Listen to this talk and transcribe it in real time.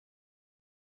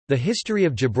The history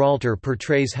of Gibraltar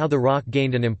portrays how the rock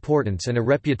gained an importance and a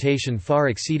reputation far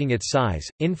exceeding its size,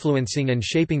 influencing and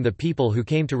shaping the people who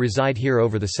came to reside here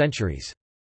over the centuries.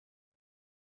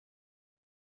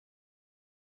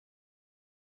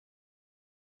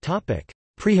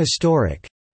 Prehistoric.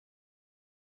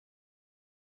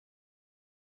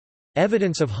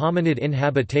 Evidence of hominid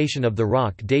inhabitation of the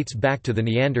rock dates back to the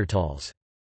Neanderthals.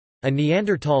 A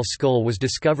Neanderthal skull was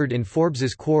discovered in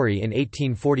Forbes's quarry in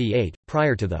 1848,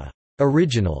 prior to the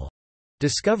original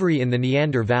discovery in the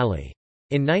Neander Valley.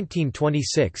 In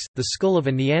 1926, the skull of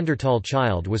a Neanderthal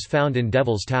child was found in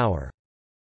Devil's Tower.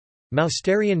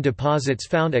 Mousterian deposits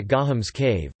found at Gaham's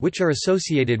Cave, which are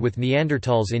associated with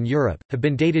Neanderthals in Europe, have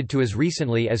been dated to as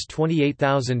recently as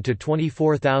 28,000 to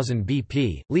 24,000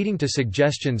 BP, leading to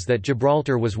suggestions that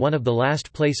Gibraltar was one of the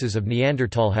last places of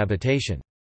Neanderthal habitation.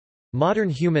 Modern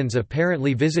humans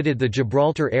apparently visited the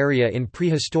Gibraltar area in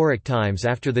prehistoric times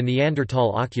after the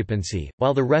Neanderthal occupancy.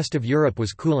 While the rest of Europe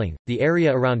was cooling, the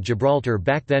area around Gibraltar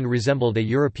back then resembled a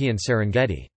European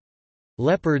Serengeti.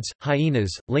 Leopards,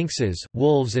 hyenas, lynxes,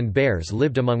 wolves and bears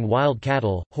lived among wild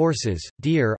cattle, horses,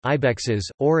 deer, ibexes,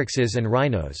 oryxes and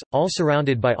rhinos, all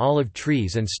surrounded by olive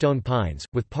trees and stone pines,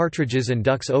 with partridges and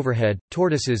ducks overhead,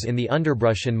 tortoises in the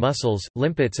underbrush and mussels,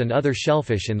 limpets and other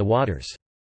shellfish in the waters.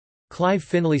 Clive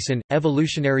Finlayson,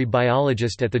 evolutionary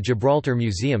biologist at the Gibraltar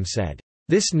Museum said,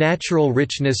 "This natural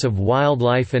richness of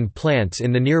wildlife and plants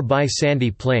in the nearby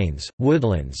sandy plains,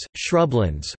 woodlands,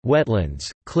 shrublands, wetlands,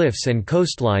 cliffs and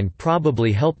coastline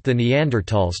probably helped the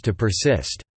Neanderthals to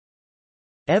persist."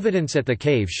 Evidence at the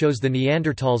cave shows the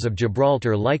Neanderthals of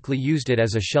Gibraltar likely used it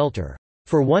as a shelter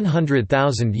for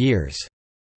 100,000 years.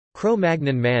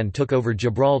 Cro-Magnon man took over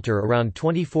Gibraltar around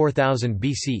 24,000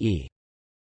 BCE.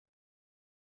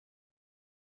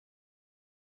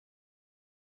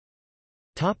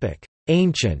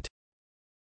 Ancient.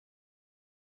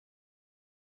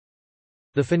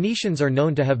 The Phoenicians are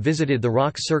known to have visited the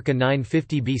rock circa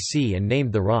 950 BC and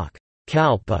named the rock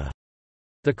Calpa.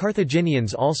 The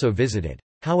Carthaginians also visited.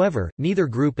 However, neither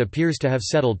group appears to have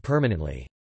settled permanently.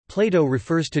 Plato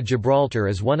refers to Gibraltar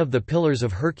as one of the Pillars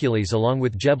of Hercules along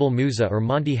with Jebel Musa or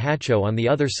Monte Hacho on the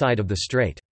other side of the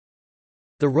strait.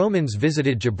 The Romans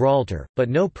visited Gibraltar, but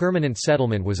no permanent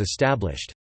settlement was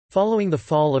established. Following the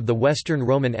fall of the Western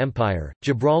Roman Empire,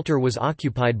 Gibraltar was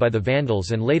occupied by the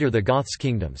Vandals and later the Goths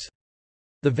kingdoms.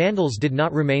 The Vandals did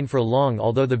not remain for long,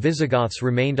 although the Visigoths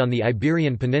remained on the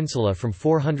Iberian Peninsula from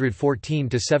 414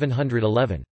 to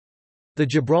 711. The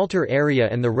Gibraltar area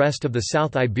and the rest of the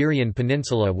South Iberian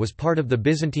Peninsula was part of the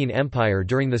Byzantine Empire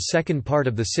during the second part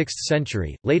of the 6th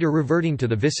century, later reverting to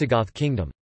the Visigoth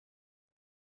kingdom.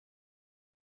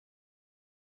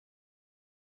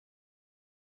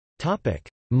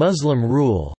 Muslim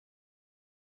rule.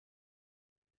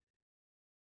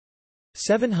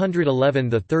 711 –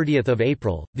 the 30th of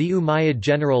April, the Umayyad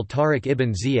general Tariq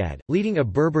ibn Ziyad, leading a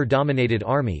Berber-dominated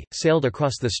army, sailed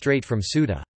across the strait from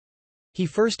Ceuta. He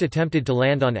first attempted to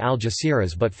land on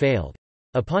Algeciras but failed.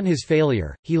 Upon his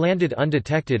failure, he landed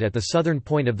undetected at the southern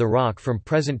point of the rock from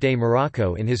present-day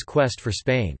Morocco in his quest for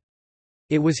Spain.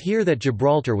 It was here that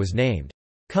Gibraltar was named,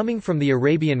 coming from the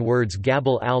Arabian words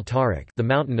Gabal al-Tariq, the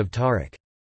mountain of Tariq.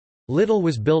 Little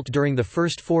was built during the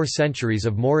first 4 centuries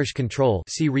of Moorish control,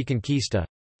 see Reconquista.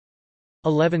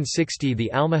 1160 –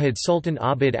 the Almohad Sultan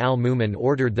Abd al-Mumin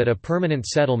ordered that a permanent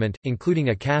settlement, including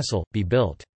a castle, be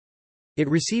built. It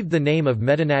received the name of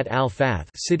Medinat al-Fath,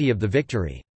 City of the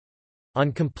Victory.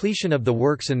 On completion of the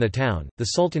works in the town, the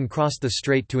Sultan crossed the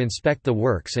strait to inspect the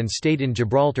works and stayed in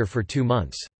Gibraltar for 2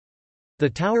 months. The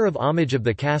tower of homage of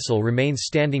the castle remains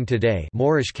standing today,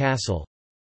 Moorish Castle.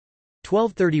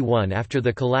 1231 – after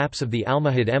the collapse of the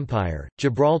Almohad Empire,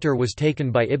 Gibraltar was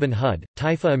taken by Ibn Hud,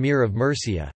 Taifa emir of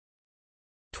Murcia.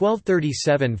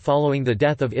 1237 – following the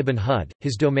death of Ibn Hud,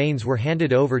 his domains were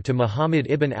handed over to Muhammad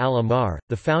ibn al-Ammar,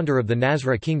 the founder of the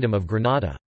Nasra Kingdom of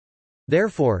Granada.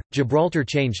 Therefore, Gibraltar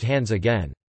changed hands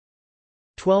again.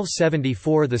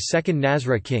 1274 – the second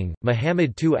Nasra king,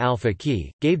 Muhammad II al-Faqih,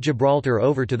 gave Gibraltar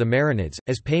over to the Marinids,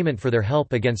 as payment for their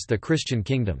help against the Christian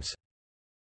kingdoms.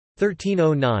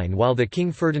 1309 – while the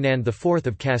King Ferdinand IV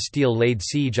of Castile laid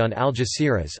siege on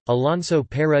Algeciras, Alonso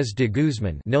Pérez de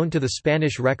Guzmán, known to the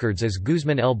Spanish records as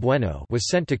Guzmán el Bueno, was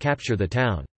sent to capture the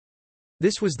town.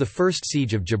 This was the first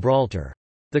siege of Gibraltar.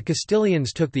 The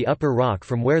Castilians took the upper rock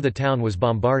from where the town was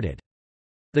bombarded.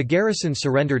 The garrison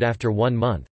surrendered after 1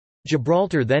 month.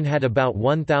 Gibraltar then had about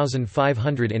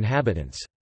 1,500 inhabitants.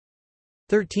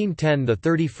 1310 – the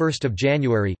 31st of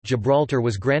January, Gibraltar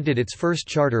was granted its first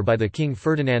charter by the King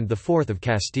Ferdinand IV of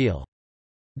Castile.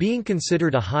 Being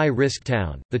considered a high-risk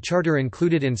town, the charter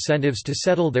included incentives to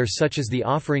settle there such as the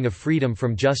offering of freedom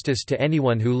from justice to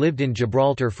anyone who lived in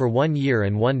Gibraltar for 1 year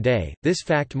and 1 day. This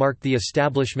fact marked the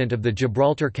establishment of the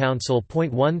Gibraltar Council.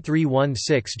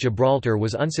 1316 Gibraltar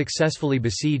was unsuccessfully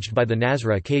besieged by the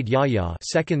Nasr Qad Yahya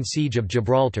Second Siege of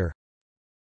Gibraltar.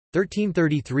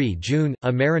 1333 June,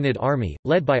 a Marinid army,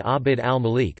 led by Abd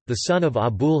al-Malik, the son of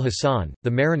Abul Hassan,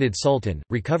 the Marinid Sultan,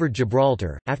 recovered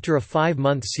Gibraltar. After a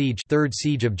 5-month siege, Third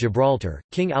Siege of Gibraltar,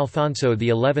 King Alfonso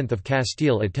XI of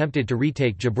Castile attempted to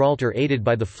retake Gibraltar aided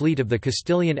by the fleet of the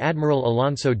Castilian Admiral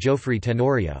Alonso Joffre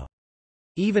Tenorio.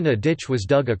 Even a ditch was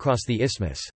dug across the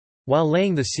isthmus. While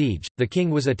laying the siege, the king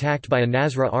was attacked by a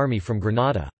Nasra army from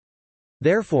Granada.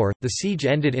 Therefore, the siege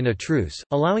ended in a truce,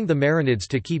 allowing the Marinids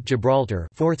to keep Gibraltar.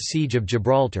 Fourth Siege of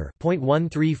Gibraltar.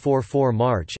 1344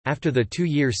 March, after the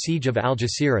 2-year siege of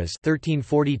Algeciras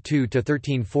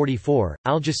 (1342–1344),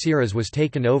 Algeciras was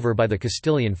taken over by the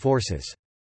Castilian forces.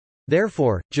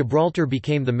 Therefore, Gibraltar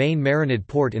became the main Marinid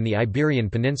port in the Iberian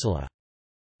Peninsula.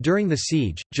 During the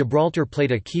siege, Gibraltar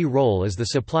played a key role as the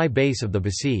supply base of the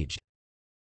besieged.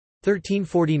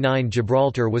 1349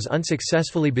 Gibraltar was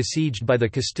unsuccessfully besieged by the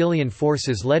Castilian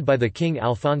forces led by the King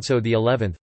Alfonso XI.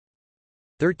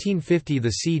 1350 The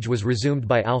siege was resumed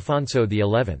by Alfonso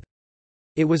XI.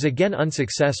 It was again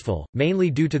unsuccessful,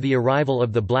 mainly due to the arrival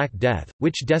of the Black Death,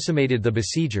 which decimated the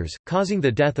besiegers, causing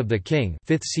the death of the king.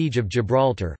 Fifth Siege of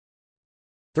Gibraltar.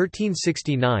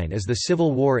 1369 As the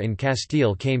civil war in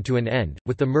Castile came to an end,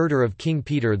 with the murder of King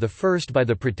Peter I by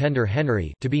the pretender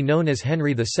Henry, to be known as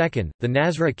Henry II, the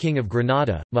Nasra king of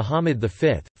Granada, Muhammad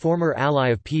V, former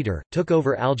ally of Peter, took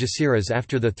over Algeciras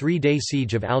after the 3-day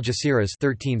siege of Algeciras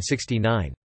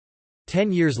 1369.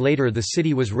 10 years later the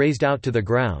city was razed out to the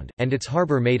ground, and its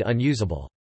harbour made unusable.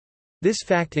 This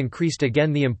fact increased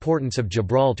again the importance of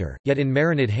Gibraltar, yet in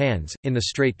Marinid hands, in the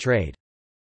Strait trade.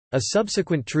 A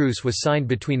subsequent truce was signed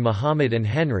between Muhammad and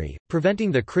Henry,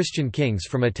 preventing the Christian kings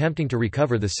from attempting to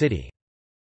recover the city.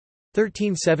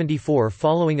 1374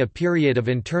 Following a period of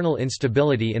internal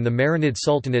instability in the Marinid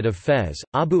Sultanate of Fez,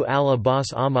 Abu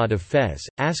al-Abbas Ahmad of Fez,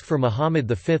 asked for Muhammad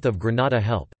V of Granada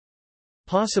help.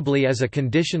 Possibly as a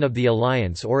condition of the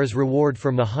alliance or as reward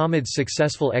for Muhammad's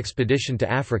successful expedition to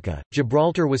Africa,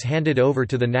 Gibraltar was handed over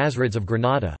to the Nasrids of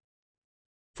Granada.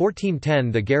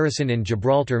 1410 The garrison in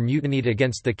Gibraltar mutinied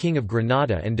against the King of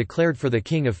Granada and declared for the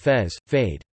King of Fez,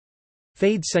 Fade.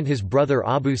 Fade sent his brother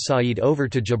Abu Sa'id over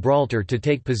to Gibraltar to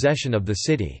take possession of the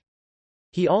city.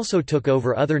 He also took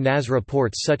over other Nasra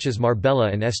ports such as Marbella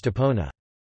and Estepona.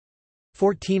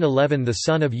 1411 The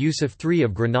son of Yusuf III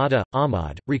of Granada,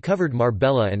 Ahmad, recovered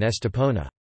Marbella and Estepona.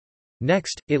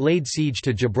 Next, it laid siege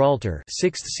to Gibraltar,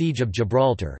 Sixth Siege of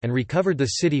Gibraltar, and recovered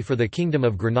the city for the Kingdom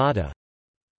of Granada.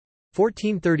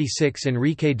 1436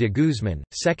 Enrique de Guzman,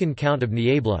 second Count of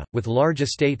Niebla, with large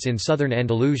estates in southern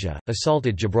Andalusia,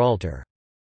 assaulted Gibraltar.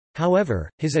 However,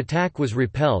 his attack was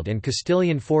repelled and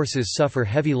Castilian forces suffer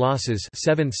heavy losses.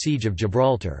 Seventh Siege of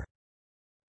Gibraltar.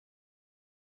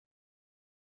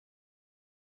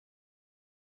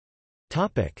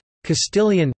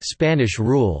 Castilian, Spanish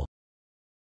rule.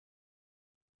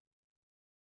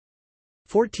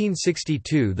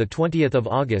 1462 The 20th of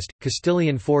August,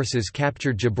 Castilian forces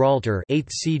captured Gibraltar. Eighth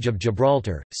Siege of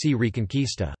Gibraltar, see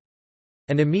Reconquista.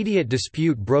 An immediate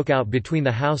dispute broke out between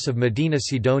the House of Medina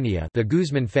Sidonia, the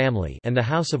Guzman family, and the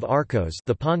House of Arcos,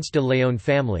 the Ponce de León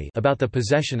family, about the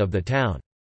possession of the town.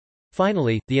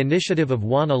 Finally, the initiative of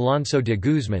Juan Alonso de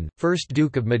Guzman, 1st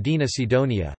Duke of Medina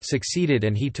Sidonia, succeeded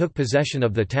and he took possession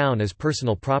of the town as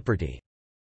personal property.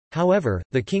 However,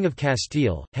 the King of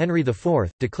Castile, Henry IV,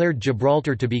 declared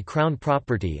Gibraltar to be crown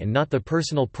property and not the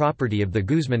personal property of the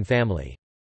Guzman family.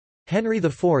 Henry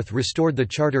IV restored the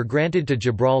charter granted to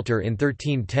Gibraltar in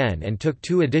 1310 and took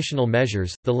 2 additional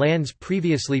measures. The lands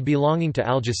previously belonging to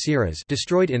Algeciras,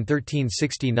 destroyed in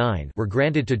 1369, were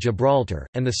granted to Gibraltar,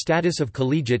 and the status of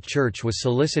collegiate church was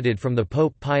solicited from the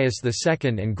Pope Pius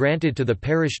II and granted to the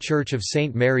parish church of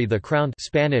Saint Mary the Crowned,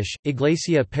 Spanish,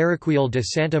 Iglesia Parroquial de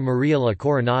Santa Maria la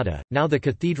Coronada, now the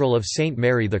Cathedral of Saint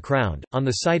Mary the Crowned, on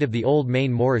the site of the old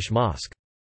main Moorish mosque.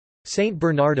 Saint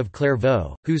Bernard of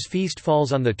Clairvaux, whose feast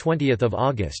falls on 20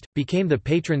 August, became the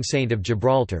patron saint of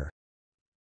Gibraltar.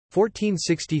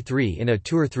 1463 In a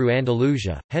tour through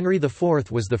Andalusia, Henry IV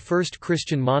was the first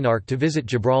Christian monarch to visit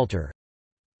Gibraltar.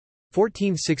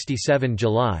 1467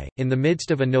 July, in the midst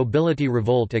of a nobility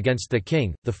revolt against the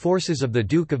king, the forces of the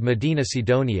Duke of Medina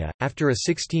Sidonia, after a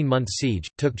 16-month siege,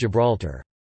 took Gibraltar.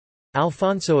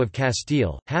 Alfonso of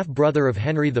Castile, half-brother of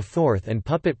Henry IV and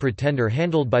puppet pretender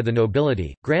handled by the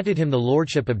nobility, granted him the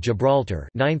lordship of Gibraltar.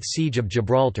 Ninth Siege of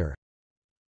Gibraltar.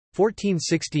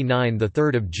 1469 – the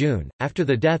 3rd of June, after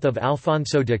the death of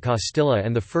Alfonso de Castilla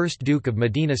and the first Duke of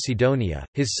Medina Sidonia,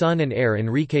 his son and heir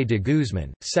Enrique de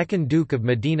Guzman, 2nd Duke of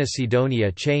Medina Sidonia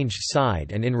changed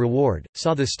side and in reward,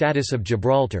 saw the status of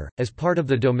Gibraltar, as part of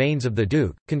the domains of the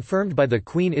Duke, confirmed by the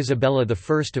Queen Isabella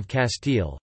I of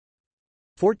Castile.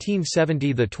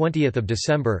 1470 – the 20th of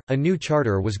December, a new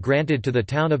charter was granted to the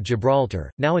town of Gibraltar,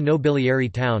 now a nobiliary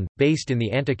town, based in the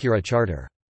Antequera Charter.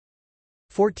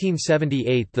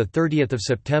 1478 – the 30th of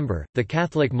September, the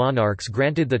Catholic monarchs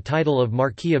granted the title of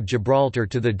Marquis of Gibraltar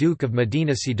to the Duke of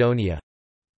Medina Sidonia.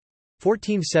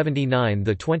 1479 –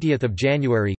 the 20th of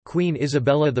January, Queen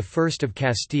Isabella I of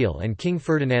Castile and King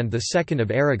Ferdinand II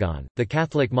of Aragon, the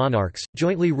Catholic monarchs,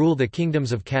 jointly rule the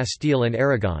kingdoms of Castile and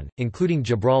Aragon, including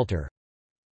Gibraltar.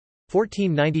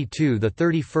 1492 – the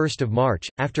 31st of March,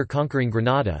 after conquering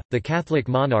Granada, the Catholic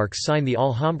monarchs signed the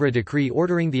Alhambra decree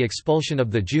ordering the expulsion of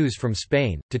the Jews from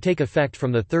Spain, to take effect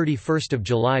from the 31st of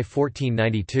July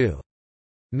 1492.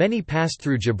 Many passed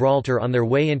through Gibraltar on their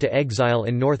way into exile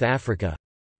in North Africa.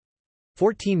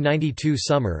 1492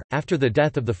 summer, after the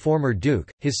death of the former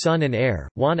duke, his son and heir,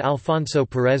 Juan Alfonso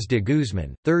Pérez de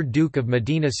Guzmán, 3rd Duke of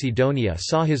Medina Sidonia,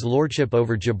 saw his lordship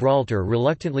over Gibraltar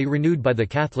reluctantly renewed by the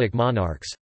Catholic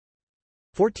monarchs.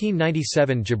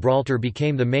 1497 Gibraltar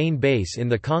became the main base in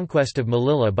the conquest of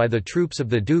Melilla by the troops of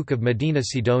the Duke of Medina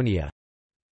Sidonia.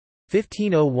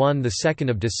 1501 – the 2nd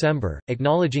of December,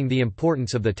 acknowledging the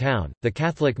importance of the town, the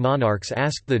Catholic monarchs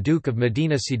asked the Duke of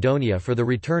Medina Sidonia for the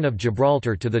return of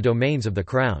Gibraltar to the domains of the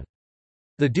crown.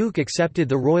 The Duke accepted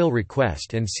the royal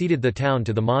request and ceded the town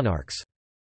to the monarchs.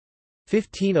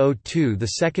 1502 –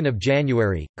 the 2nd of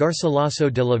January,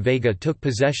 Garcilaso de la Vega took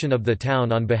possession of the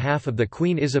town on behalf of the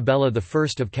Queen Isabella I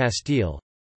of Castile.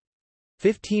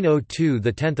 1502 –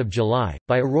 the 10th of July,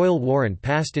 by a royal warrant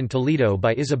passed in Toledo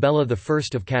by Isabella I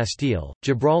of Castile,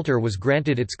 Gibraltar was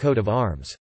granted its coat of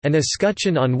arms. An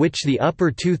escutcheon on which the upper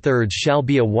two-thirds shall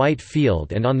be a white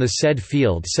field and on the said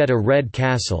field set a red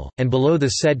castle, and below the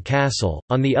said castle,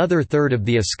 on the other third of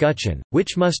the escutcheon,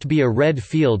 which must be a red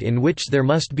field in which there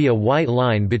must be a white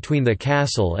line between the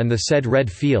castle and the said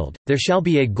red field, there shall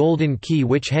be a golden key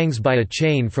which hangs by a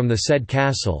chain from the said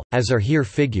castle, as are here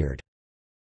figured.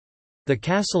 The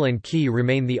castle and key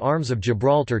remain the arms of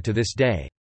Gibraltar to this day.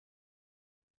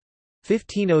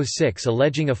 1506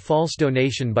 Alleging a false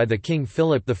donation by the King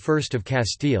Philip I of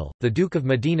Castile, the Duke of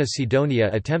Medina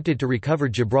Sidonia attempted to recover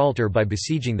Gibraltar by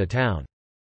besieging the town.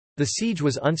 The siege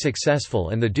was unsuccessful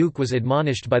and the Duke was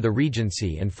admonished by the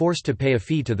Regency and forced to pay a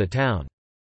fee to the town.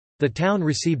 The town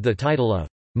received the title of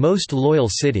 "Most Loyal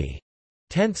City."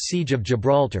 10th Siege of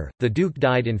Gibraltar, the Duke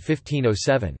died in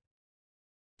 1507.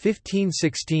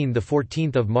 1516 – the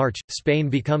 14th of March, Spain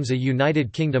becomes a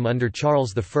united kingdom under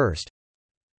Charles I.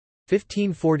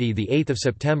 1540 – the 8th of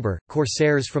September,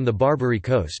 corsairs from the Barbary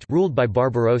coast ruled by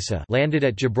Barbarossa landed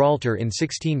at Gibraltar in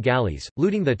 16 galleys,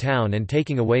 looting the town and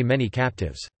taking away many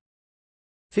captives.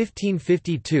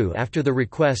 1552 – After the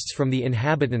requests from the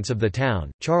inhabitants of the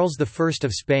town, Charles I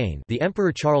of Spain, the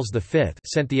Emperor Charles V,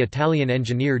 sent the Italian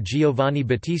engineer Giovanni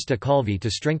Battista Calvi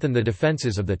to strengthen the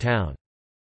defences of the town.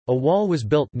 A wall was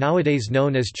built, nowadays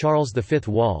known as Charles V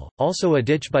Wall, also a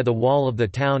ditch by the wall of the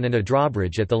town and a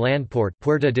drawbridge at the landport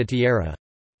Puerta de Tierra.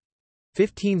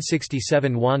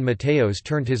 1567 Juan Mateos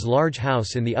turned his large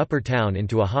house in the upper town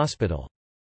into a hospital.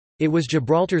 It was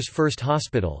Gibraltar's first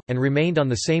hospital, and remained on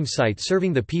the same site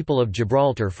serving the people of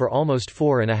Gibraltar for almost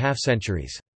 4.5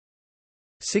 centuries.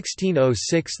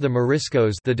 1606 The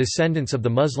Moriscos, the descendants of the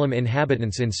Muslim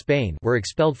inhabitants in Spain, were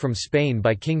expelled from Spain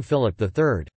by King Philip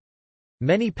III.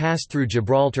 Many passed through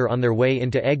Gibraltar on their way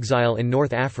into exile in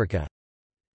North Africa.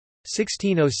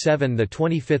 1607 – the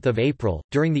 25th of April,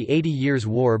 during the 80 Years'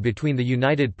 War between the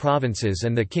United Provinces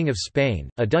and the King of Spain,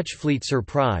 a Dutch fleet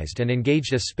surprised and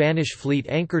engaged a Spanish fleet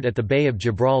anchored at the Bay of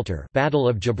Gibraltar. Battle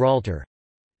of Gibraltar.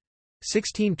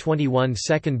 1621 –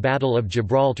 Second Battle of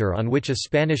Gibraltar, on which a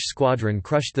Spanish squadron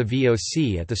crushed the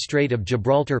VOC at the Strait of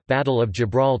Gibraltar. Battle of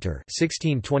Gibraltar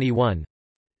 1621.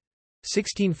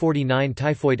 1649 –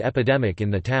 Typhoid epidemic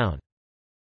in the town.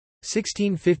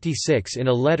 1656 In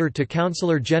a letter to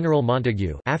Councillor General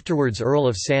Montague, afterwards Earl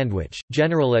of Sandwich,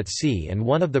 General at Sea and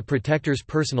one of the Protector's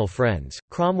personal friends,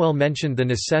 Cromwell mentioned the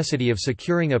necessity of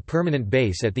securing a permanent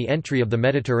base at the entry of the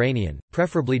Mediterranean,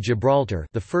 preferably Gibraltar.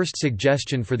 The first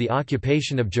suggestion for the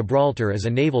occupation of Gibraltar as a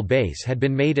naval base had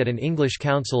been made at an English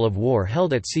council of war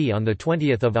held at sea on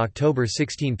 20 October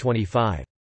 1625.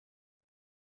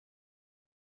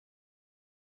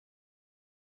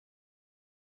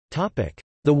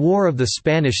 The War of the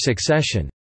Spanish Succession.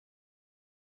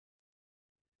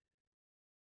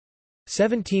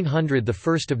 1700 – the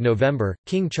 1st of November,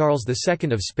 King Charles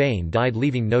II of Spain died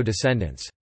leaving no descendants.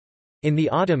 In the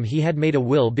autumn he had made a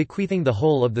will bequeathing the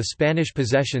whole of the Spanish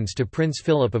possessions to Prince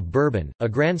Philip of Bourbon, a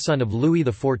grandson of Louis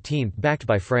XIV backed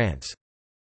by France.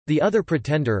 The other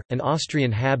pretender, an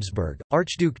Austrian Habsburg,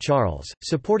 Archduke Charles,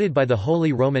 supported by the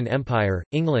Holy Roman Empire,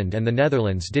 England and the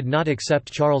Netherlands did not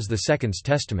accept Charles II's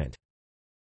testament.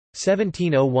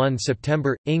 1701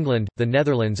 September – England, the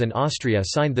Netherlands and Austria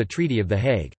signed the Treaty of The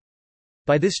Hague.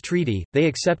 By this treaty, they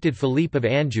accepted Philippe of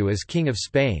Anjou as King of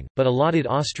Spain, but allotted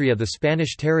Austria the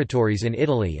Spanish territories in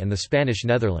Italy and the Spanish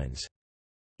Netherlands.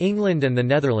 England and the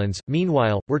Netherlands,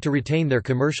 meanwhile, were to retain their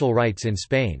commercial rights in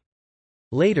Spain.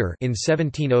 Later in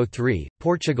 1703,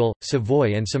 Portugal,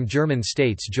 Savoy and some German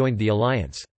states joined the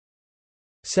alliance.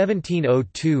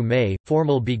 1702 May –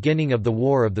 formal beginning of the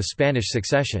War of the Spanish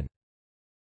Succession.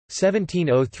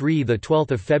 1703 – the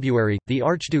 12th of February, the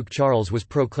Archduke Charles was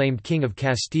proclaimed King of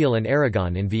Castile and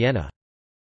Aragon in Vienna.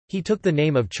 He took the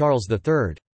name of Charles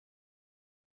III.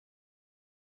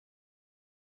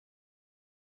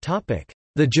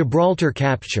 The Gibraltar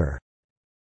capture.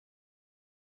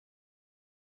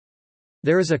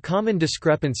 There is a common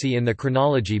discrepancy in the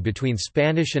chronology between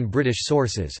Spanish and British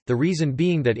sources, the reason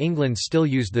being that England still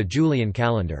used the Julian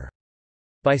calendar.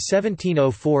 By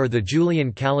 1704 the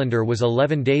Julian calendar was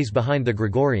 11 days behind the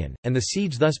Gregorian, and the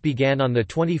siege thus began on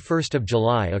 21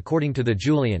 July according to the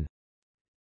Julian.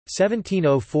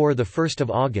 1704 the 1st of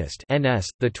August NS,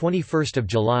 the 21st of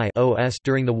July OS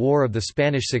during the War of the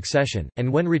Spanish Succession,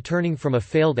 and when returning from a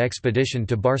failed expedition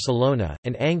to Barcelona,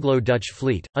 an Anglo-Dutch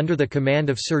fleet, under the command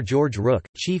of Sir George Rooke,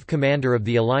 chief commander of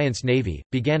the Alliance Navy,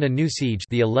 began a new siege,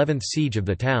 the 11th siege of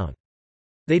the town.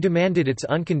 They demanded its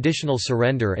unconditional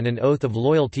surrender and an oath of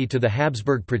loyalty to the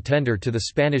Habsburg pretender to the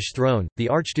Spanish throne, the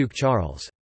Archduke Charles.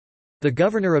 The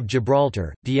governor of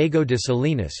Gibraltar, Diego de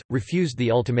Salinas, refused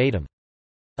the ultimatum.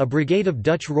 A brigade of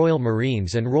Dutch Royal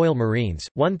Marines and Royal Marines,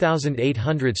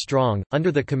 1,800 strong,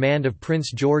 under the command of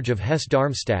Prince George of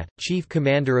Hesse-Darmstadt, chief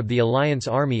commander of the Alliance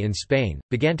Army in Spain,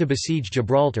 began to besiege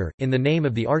Gibraltar, in the name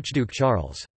of the Archduke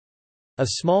Charles. A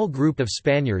small group of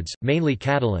Spaniards, mainly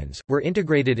Catalans, were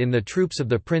integrated in the troops of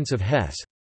the Prince of Hesse.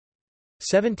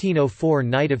 1704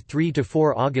 night of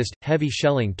 3–4 August, heavy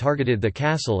shelling targeted the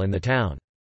castle and the town.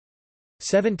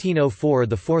 1704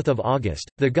 the 4th of August,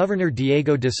 the governor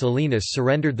Diego de Salinas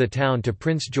surrendered the town to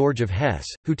Prince George of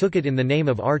Hesse, who took it in the name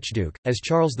of Archduke, as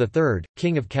Charles III,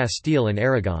 King of Castile and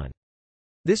Aragon.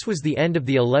 This was the end of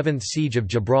the 11th Siege of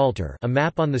Gibraltar. A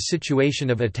map on the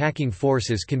situation of attacking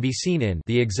forces can be seen in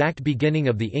the exact beginning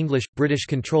of the English-British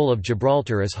control of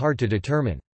Gibraltar is hard to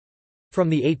determine. From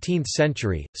the 18th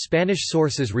century, Spanish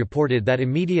sources reported that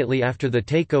immediately after the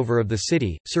takeover of the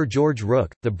city, Sir George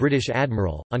Rooke, the British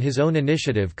admiral, on his own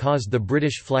initiative caused the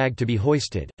British flag to be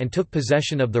hoisted, and took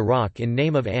possession of the rock in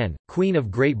name of Anne, Queen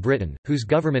of Great Britain, whose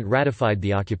government ratified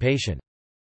the occupation.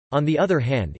 On the other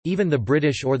hand, even the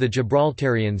British or the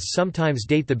Gibraltarians sometimes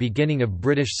date the beginning of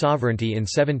British sovereignty in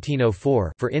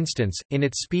 1704. For instance, in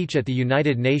its speech at the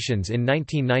United Nations in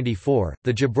 1994,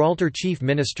 the Gibraltar chief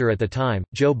minister at the time,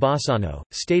 Joe Bassano,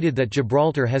 stated that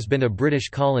Gibraltar has been a British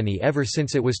colony ever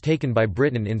since it was taken by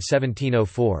Britain in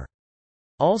 1704.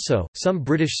 Also, some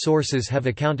British sources have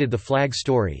accounted the flag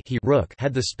story. Rooke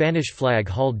had the Spanish flag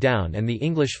hauled down and the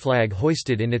English flag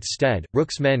hoisted in its stead.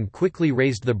 Rooke's men quickly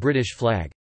raised the British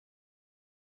flag,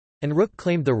 and Rooke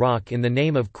claimed the rock in the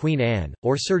name of Queen Anne,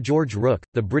 or Sir George Rooke,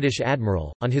 the British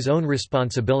admiral, on his own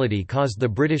responsibility caused the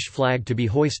British flag to be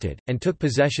hoisted, and took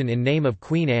possession in name of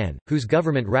Queen Anne, whose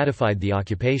government ratified the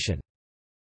occupation.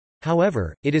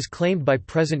 However, it is claimed by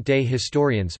present-day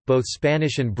historians, both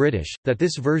Spanish and British, that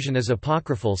this version is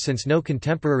apocryphal since no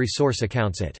contemporary source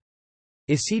accounts it.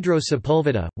 Isidro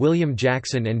Sepulveda, William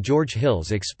Jackson and George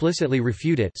Hills explicitly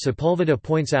refute it. Sepulveda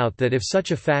points out that if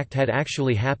such a fact had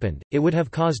actually happened, it would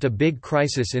have caused a big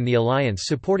crisis in the alliance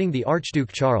supporting the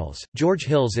Archduke Charles. George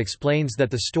Hills explains that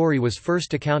the story was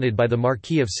first accounted by the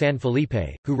Marquis of San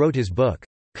Felipe, who wrote his book,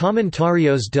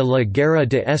 Comentarios de la Guerra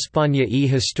de España y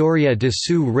Historia de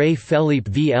su Rey Felipe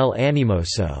V. el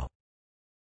Animoso.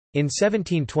 In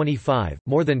 1725,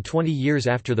 more than 20 years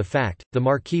after the fact, the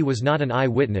Marquis was not an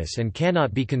eyewitness and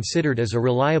cannot be considered as a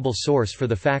reliable source for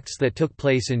the facts that took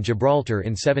place in Gibraltar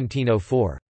in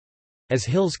 1704. As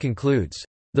Hills concludes,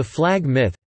 the flag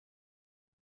myth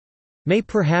may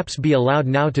perhaps be allowed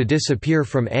now to disappear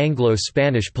from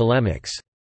Anglo-Spanish polemics.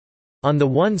 On the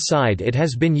one side it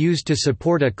has been used to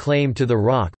support a claim to the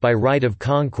rock by right of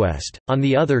conquest, on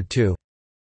the other to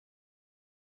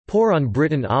pour on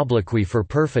Britain obloquy for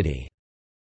perfidy.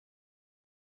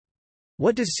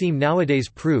 What does seem nowadays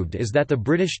proved is that the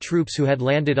British troops who had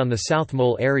landed on the South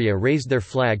Mole area raised their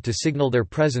flag to signal their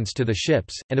presence to the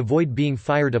ships, and avoid being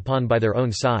fired upon by their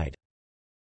own side.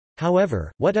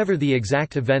 However, whatever the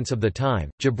exact events of the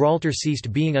time, Gibraltar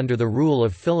ceased being under the rule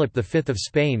of Philip V of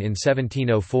Spain in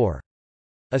 1704.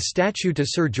 A statue to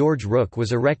Sir George Rooke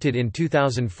was erected in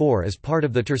 2004 as part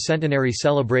of the tercentenary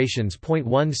celebrations.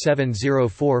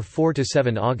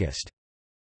 17044–7 August.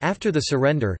 After the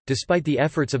surrender, despite the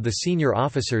efforts of the senior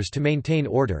officers to maintain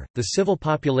order, the civil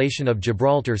population of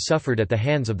Gibraltar suffered at the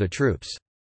hands of the troops.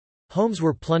 Homes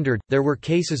were plundered, there were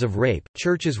cases of rape,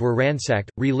 churches were ransacked,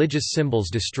 religious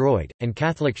symbols destroyed, and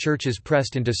Catholic churches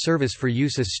pressed into service for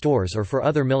use as stores or for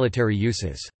other military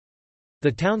uses.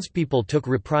 The townspeople took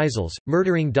reprisals,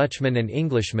 murdering Dutchmen and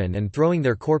Englishmen and throwing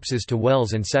their corpses to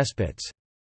wells and cesspits.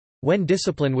 When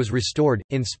discipline was restored,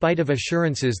 in spite of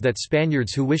assurances that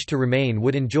Spaniards who wished to remain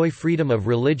would enjoy freedom of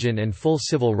religion and full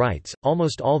civil rights,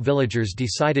 almost all villagers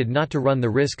decided not to run the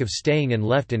risk of staying and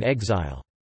left in exile.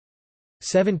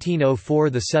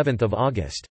 1704 – 7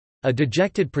 August. A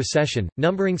dejected procession,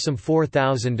 numbering some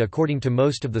 4,000 according to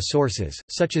most of the sources,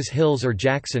 such as Hills or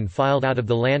Jackson, filed out of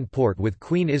the land port with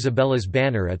Queen Isabella's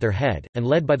banner at their head, and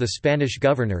led by the Spanish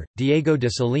governor, Diego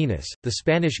de Salinas, the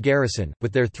Spanish garrison,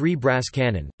 with their 3 brass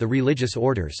cannon, the religious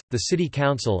orders, the city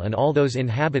council and all those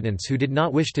inhabitants who did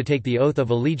not wish to take the oath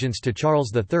of allegiance to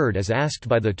Charles III as asked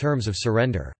by the terms of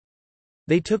surrender.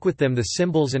 They took with them the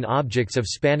symbols and objects of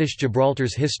Spanish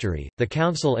Gibraltar's history, the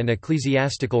council and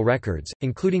ecclesiastical records,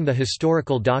 including the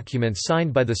historical documents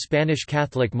signed by the Spanish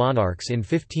Catholic monarchs in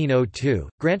 1502,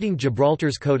 granting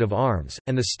Gibraltar's coat of arms,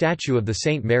 and the statue of the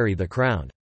Saint Mary the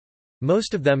Crowned.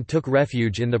 Most of them took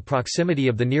refuge in the proximity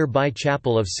of the nearby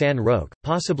chapel of San Roque,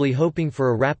 possibly hoping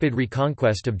for a rapid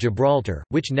reconquest of Gibraltar,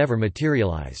 which never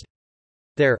materialized.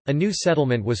 There, a new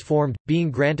settlement was formed,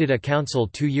 being granted a council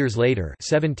 2 years later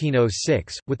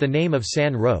 1706, with the name of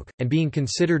San Roque, and being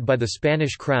considered by the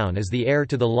Spanish crown as the heir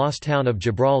to the lost town of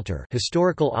Gibraltar.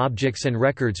 Historical objects and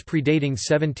records predating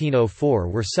 1704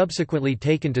 were subsequently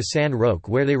taken to San Roque,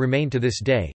 where they remain to this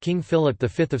day. King Philip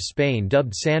V of Spain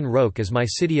dubbed San Roque as my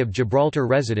city of Gibraltar,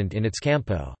 resident in its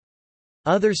campo.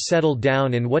 Others settled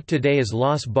down in what today is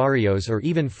Los Barrios or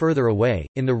even further away,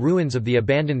 in the ruins of the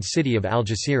abandoned city of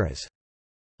Algeciras.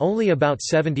 Only about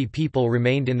 70 people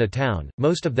remained in the town,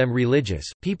 most of them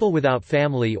religious, people without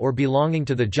family or belonging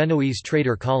to the Genoese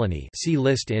trader colony. See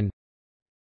list in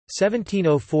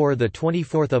 1704. The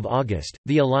 24th of August,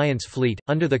 the Alliance fleet,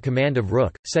 under the command of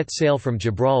Rooke, set sail from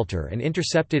Gibraltar and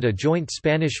intercepted a joint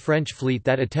Spanish-French fleet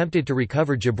that attempted to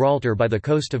recover Gibraltar by the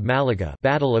coast of Malaga.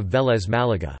 Battle of Vélez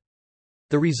Málaga.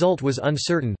 The result was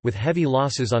uncertain, with heavy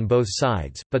losses on both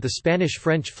sides, but the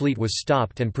Spanish-French fleet was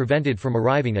stopped and prevented from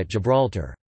arriving at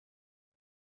Gibraltar.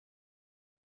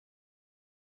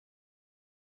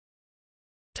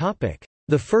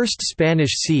 The First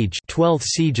Spanish Siege, 12th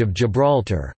Siege of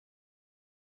Gibraltar.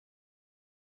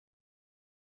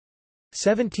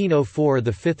 1704 –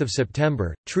 the 5th of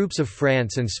September, troops of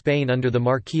France and Spain under the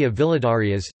Marquis of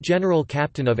Villadarias, general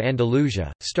captain of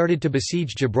Andalusia, started to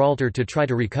besiege Gibraltar to try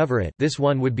to recover it. This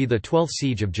one would be the 12th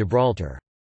Siege of Gibraltar.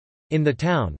 In the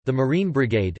town, the Marine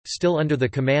Brigade, still under the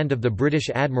command of the British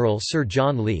Admiral Sir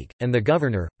John Leake, and the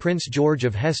governor, Prince George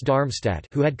of Hesse-Darmstadt,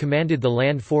 who had commanded the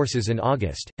land forces in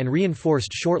August, and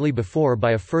reinforced shortly before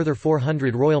by a further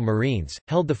 400 Royal Marines,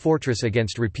 held the fortress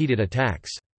against repeated attacks.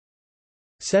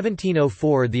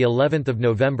 1704 – the 11th of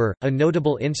November, a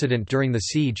notable incident during the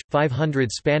siege.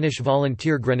 500 Spanish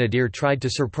volunteer grenadier tried to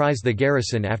surprise the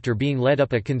garrison after being led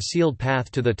up a concealed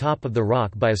path to the top of the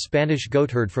rock by a Spanish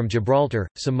goatherd from Gibraltar,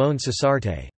 Simón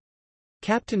Cisarte.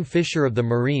 Captain Fisher of the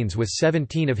Marines with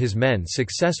 17 of his men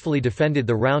successfully defended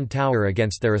the round tower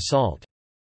against their assault.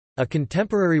 A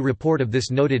contemporary report of this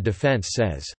noted defence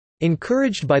says,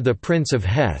 "Encouraged by the Prince of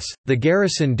Hesse, the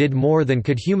garrison did more than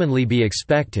could humanly be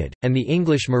expected, and the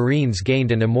English Marines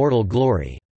gained an immortal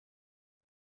glory."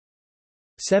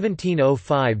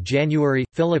 1705 January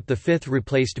 – Philip V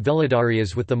replaced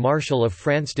Villadarias with the Marshal of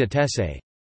France de Tessé.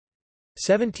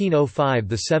 1705 –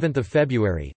 the 7th of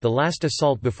February, the last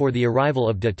assault before the arrival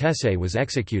of de Tessé was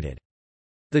executed.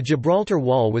 The Gibraltar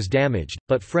Wall was damaged,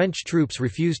 but French troops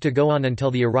refused to go on until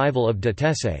the arrival of de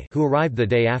Tessé, who arrived the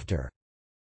day after.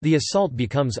 The assault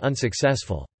becomes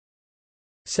unsuccessful.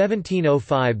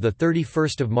 1705 – the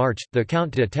 31st of March, the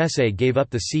Count de Tessé gave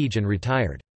up the siege and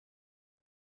retired.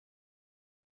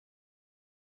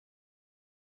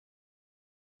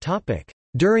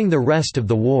 During the rest of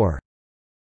the war.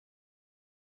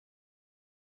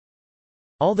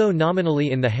 Although nominally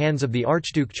in the hands of the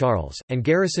Archduke Charles, and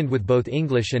garrisoned with both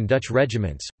English and Dutch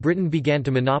regiments, Britain began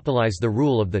to monopolise the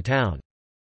rule of the town.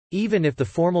 Even if the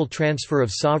formal transfer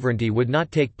of sovereignty would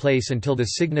not take place until the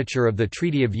signature of the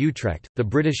Treaty of Utrecht, the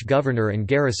British governor and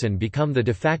garrison become the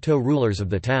de facto rulers of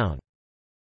the town.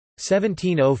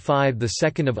 1705 – the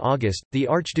 2nd of August, the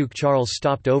Archduke Charles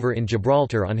stopped over in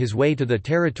Gibraltar on his way to the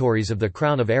territories of the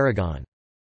Crown of Aragon.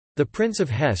 The Prince of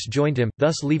Hesse joined him,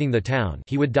 thus leaving the town.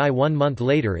 He would die 1 month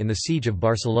later in the Siege of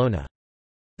Barcelona.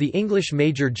 The English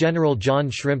Major General John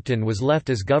Shrimpton was left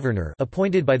as governor,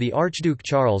 appointed by the Archduke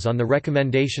Charles on the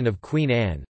recommendation of Queen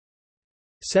Anne.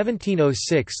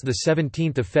 1706 – the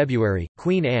 17th of February,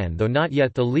 Queen Anne, though not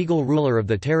yet the legal ruler of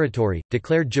the territory,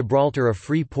 declared Gibraltar a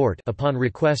free port upon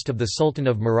request of the Sultan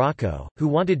of Morocco, who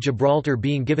wanted Gibraltar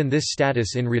being given this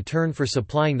status in return for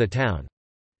supplying the town.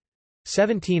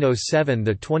 1707 –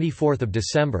 the 24th of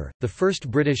December, the first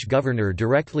British governor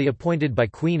directly appointed by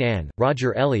Queen Anne,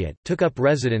 Roger Elliot, took up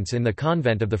residence in the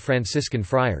convent of the Franciscan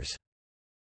Friars.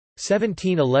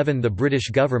 1711 – the British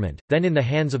government, then in the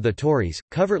hands of the Tories,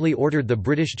 covertly ordered the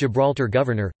British Gibraltar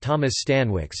governor, Thomas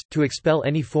Stanwix, to expel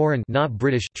any foreign not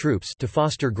British troops to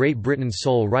foster Great Britain's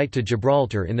sole right to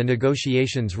Gibraltar in the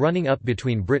negotiations running up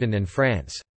between Britain and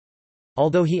France.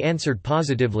 Although he answered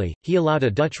positively, he allowed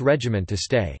a Dutch regiment to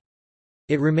stay.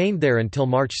 It remained there until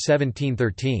March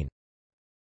 1713.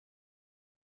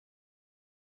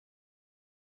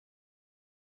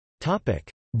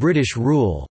 British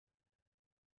rule.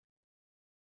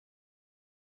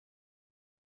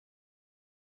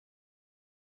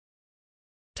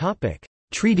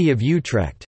 Treaty of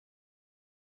Utrecht.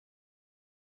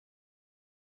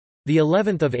 The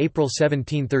 11th of April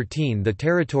 1713, the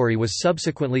territory was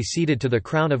subsequently ceded to the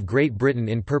Crown of Great Britain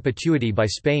in perpetuity by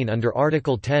Spain under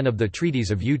Article 10 of the Treaties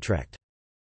of Utrecht.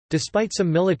 Despite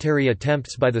some military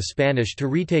attempts by the Spanish to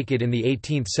retake it in the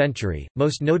 18th century,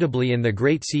 most notably in the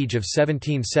Great Siege of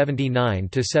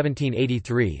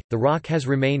 1779–1783, the rock has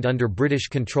remained under British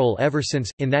control ever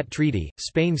since. In that treaty,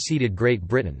 Spain ceded Great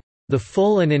Britain the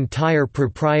full and entire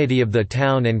propriety of the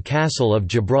town and castle of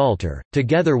Gibraltar,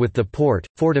 together with the port,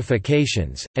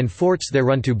 fortifications, and forts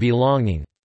thereunto belonging,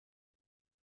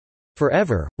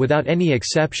 forever, without any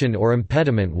exception or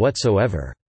impediment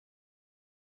whatsoever.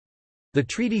 The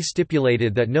treaty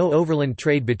stipulated that no overland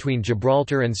trade between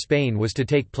Gibraltar and Spain was to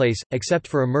take place, except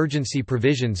for emergency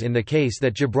provisions in the case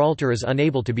that Gibraltar is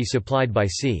unable to be supplied by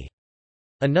sea.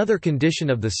 Another condition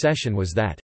of the cession was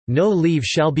that no leave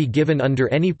shall be given under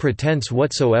any pretence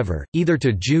whatsoever, either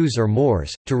to Jews or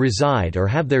Moors, to reside or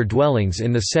have their dwellings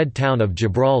in the said town of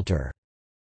Gibraltar.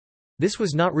 This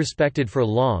was not respected for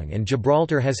long, and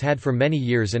Gibraltar has had for many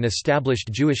years an established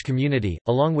Jewish community,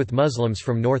 along with Muslims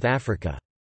from North Africa.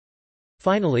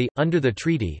 Finally, under the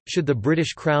treaty, should the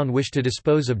British Crown wish to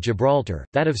dispose of Gibraltar,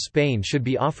 that of Spain should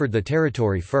be offered the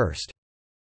territory first.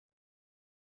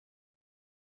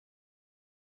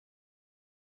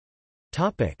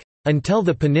 Until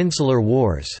the Peninsular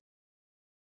Wars.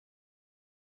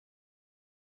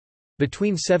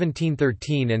 Between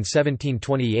 1713 and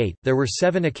 1728, there were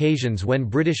 7 occasions when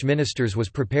British ministers was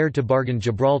prepared to bargain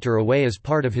Gibraltar away as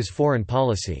part of his foreign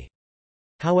policy.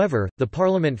 However, the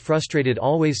Parliament frustrated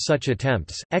always such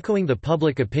attempts, echoing the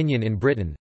public opinion in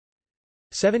Britain.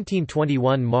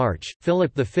 1721 March,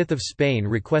 Philip V of Spain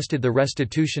requested the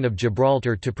restitution of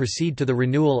Gibraltar to proceed to the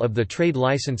renewal of the trade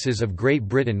licenses of Great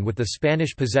Britain with the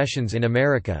Spanish possessions in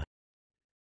America.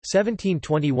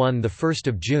 1721 – 1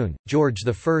 June, George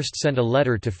I sent a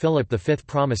letter to Philip V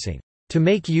promising to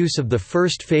make use of the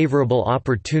first favourable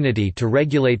opportunity to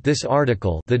regulate this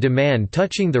article, the demand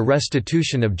touching the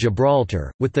restitution of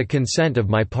Gibraltar, with the consent of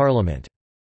my Parliament.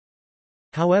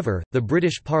 However, the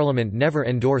British Parliament never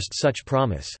endorsed such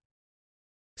promise.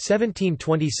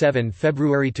 1727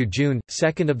 February to June,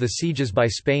 second of the sieges by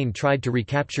Spain tried to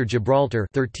recapture Gibraltar,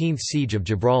 13th Siege of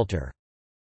Gibraltar.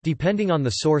 Depending on the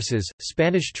sources,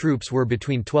 Spanish troops were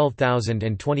between 12,000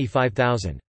 and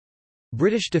 25,000.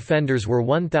 British defenders were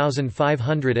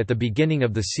 1,500 at the beginning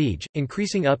of the siege,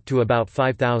 increasing up to about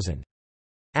 5,000.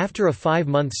 After a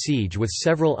 5-month siege with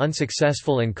several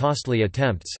unsuccessful and costly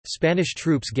attempts, Spanish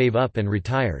troops gave up and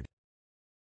retired.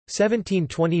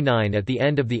 1729 At the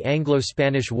end of the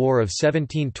Anglo-Spanish War of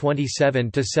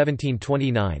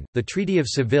 1727–1729, the Treaty of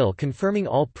Seville confirming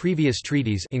all previous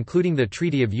treaties including the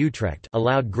Treaty of Utrecht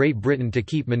allowed Great Britain to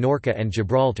keep Minorca and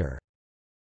Gibraltar.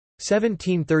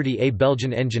 1730 A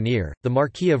Belgian engineer, the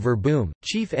Marquis of Verboom,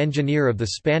 chief engineer of the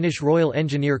Spanish Royal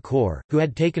Engineer Corps, who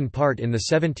had taken part in the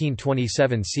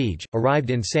 1727 siege,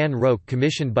 arrived in San Roque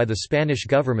commissioned by the Spanish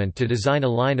government to design a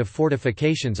line of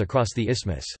fortifications across the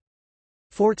isthmus.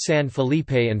 Fort San Felipe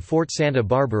and Fort Santa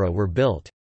Barbara were built.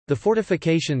 The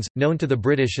fortifications, known to the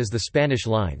British as the Spanish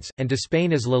Lines, and to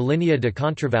Spain as La Línea de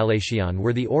Contravallation,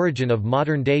 were the origin of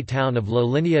modern-day town of La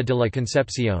Línea de la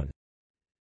Concepción.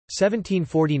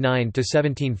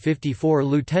 1749–1754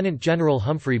 Lieutenant General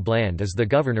Humphrey Bland is the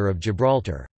governor of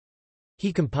Gibraltar.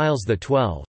 He compiles the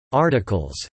 12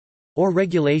 Articles, or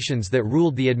regulations that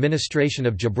ruled the administration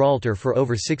of Gibraltar for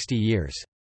over 60 years.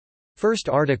 First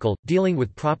article, dealing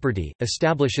with property,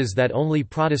 establishes that only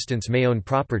Protestants may own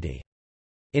property.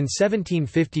 In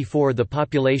 1754 the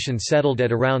population settled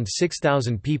at around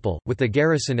 6,000 people, with the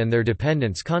garrison and their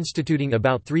dependents constituting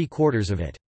about 3/4 of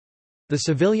it. The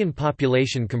civilian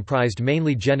population comprised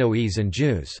mainly Genoese and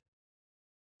Jews.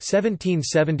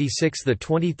 1776 – the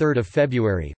 23rd of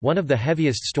February, one of the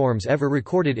heaviest storms ever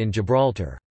recorded in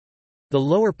Gibraltar. The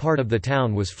lower part of the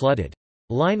town was flooded.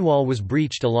 Line wall was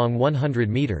breached along 100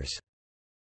 meters.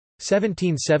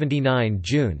 1779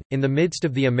 June, in the midst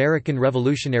of the American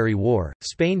Revolutionary War,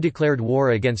 Spain declared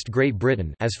war against Great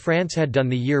Britain as France had done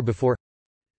the year before.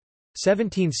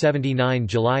 1779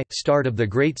 July, start of the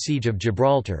Great Siege of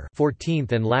Gibraltar,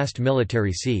 14th and last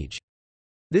military siege.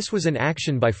 This was an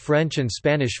action by French and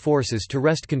Spanish forces to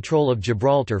wrest control of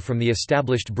Gibraltar from the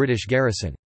established British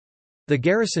garrison. The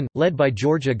garrison, led by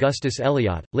George Augustus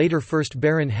Eliot, later 1st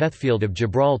Baron Heathfield of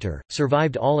Gibraltar,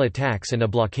 survived all attacks and a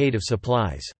blockade of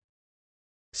supplies.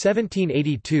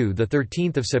 1782 – the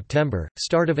 13th of September,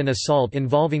 start of an assault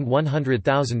involving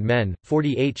 100,000 men,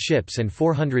 48 ships and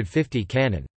 450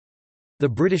 cannon. The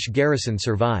British garrison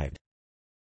survived.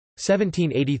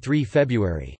 1783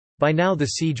 February. By now the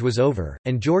siege was over,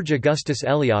 and George Augustus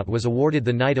Eliot was awarded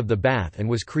the Knight of the Bath and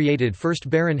was created 1st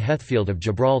Baron Heathfield of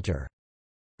Gibraltar.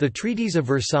 The treaties of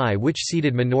Versailles, which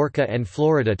ceded Minorca and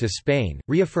Florida to Spain,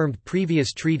 reaffirmed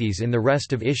previous treaties in the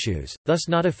rest of issues, thus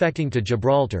not affecting to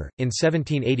Gibraltar. In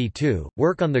 1782,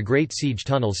 work on the Great Siege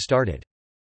tunnels started.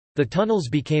 The tunnels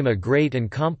became a great and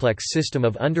complex system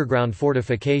of underground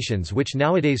fortifications which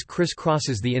nowadays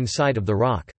crisscrosses the inside of the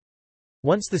rock.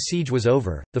 Once the siege was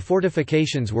over, the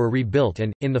fortifications were rebuilt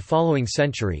and, in the following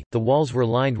century, the walls were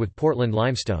lined with Portland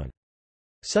limestone.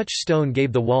 Such stone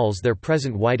gave the walls their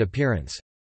present white appearance.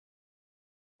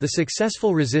 The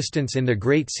successful resistance in the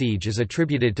Great Siege is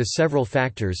attributed to several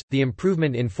factors: the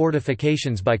improvement in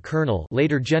fortifications by Colonel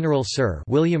later General Sir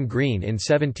William Greene in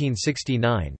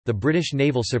 1769, the British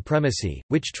naval supremacy,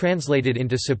 which translated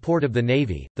into support of the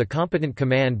Navy, the competent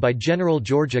command by General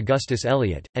George Augustus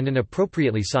Eliot, and an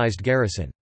appropriately sized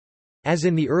garrison. As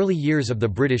in the early years of the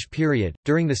British period,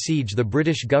 during the siege the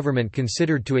British government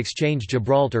considered to exchange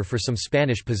Gibraltar for some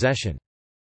Spanish possession.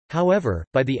 However,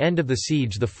 by the end of the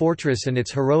siege the fortress and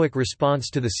its heroic response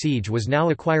to the siege was now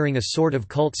acquiring a sort of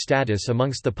cult status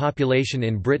amongst the population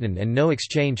in Britain, and no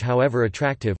exchange, however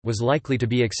attractive, was likely to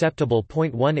be acceptable.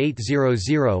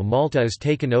 1800 Malta is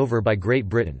taken over by Great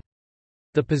Britain.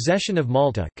 The possession of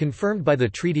Malta, confirmed by the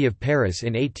Treaty of Paris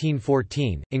in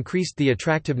 1814, increased the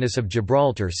attractiveness of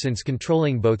Gibraltar, since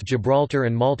controlling both Gibraltar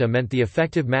and Malta meant the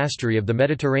effective mastery of the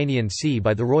Mediterranean Sea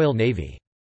by the Royal Navy.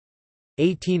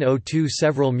 1802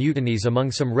 Several mutinies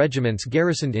among some regiments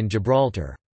garrisoned in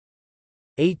Gibraltar.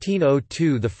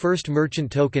 1802 The first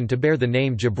merchant token to bear the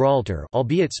name Gibraltar,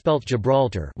 albeit spelt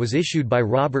Gibraltar, was issued by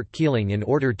Robert Keeling in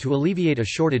order to alleviate a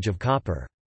shortage of copper.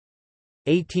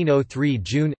 1803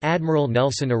 June – Admiral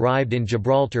Nelson arrived in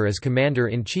Gibraltar as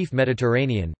Commander-in-Chief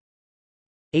Mediterranean.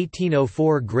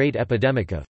 1804 Great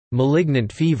epidemic of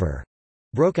 «malignant fever»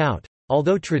 broke out.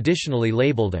 Although traditionally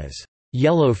labeled as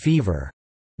 «yellow fever»,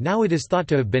 now it is thought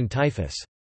to have been typhus.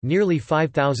 Nearly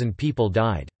 5,000 people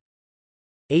died.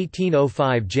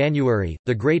 1805 January –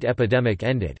 the Great Epidemic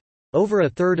ended. Over a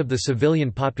third of the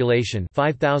civilian population,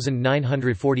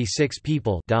 5,946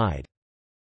 people, died.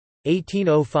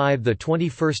 1805 – the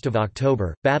 21st of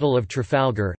October, Battle of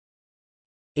Trafalgar.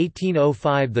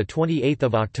 1805 – the 28th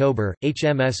of October,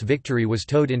 HMS Victory was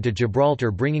towed into Gibraltar,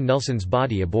 bringing Nelson's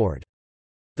body aboard.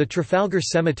 The Trafalgar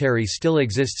Cemetery still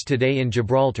exists today in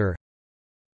Gibraltar.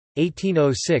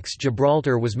 1806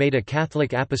 Gibraltar was made a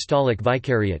Catholic Apostolic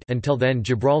Vicariate. Until then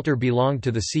Gibraltar belonged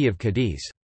to the See of Cadiz.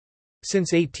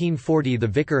 Since 1840 the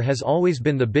vicar has always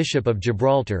been the Bishop of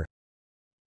Gibraltar.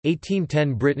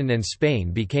 1810 Britain and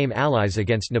Spain became allies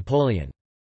against Napoleon.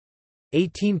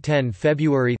 1810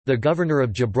 February – the governor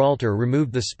of Gibraltar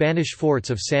removed the Spanish forts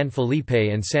of San Felipe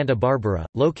and Santa Barbara,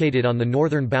 located on the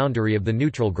northern boundary of the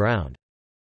neutral ground.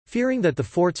 Fearing that the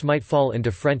forts might fall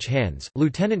into French hands,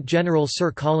 Lieutenant General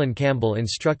Sir Colin Campbell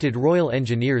instructed Royal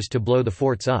Engineers to blow the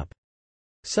forts up.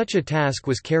 Such a task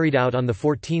was carried out on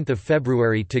 14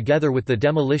 February together with the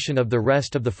demolition of the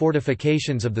rest of the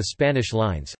fortifications of the Spanish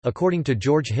lines. According to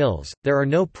George Hills, there are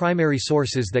no primary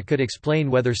sources that could explain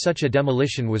whether such a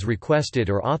demolition was requested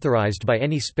or authorized by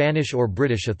any Spanish or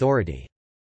British authority.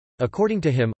 According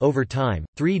to him, over time,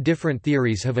 three different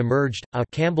theories have emerged. A.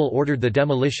 Campbell ordered the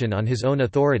demolition on his own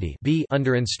authority. B.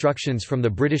 Under instructions from the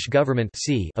British government.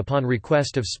 C. Upon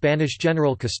request of Spanish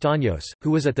General Castaños,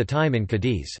 who was at the time in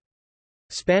Cadiz.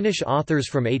 Spanish authors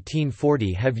from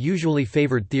 1840 have usually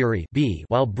favoured theory B,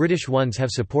 while British ones have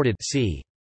supported C.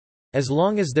 As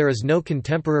long as there is no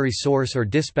contemporary source or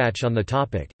dispatch on the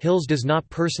topic, Hills does not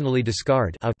personally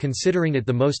discard A, considering it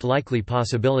the most likely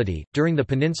possibility. During the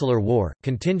Peninsular War,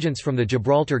 contingents from the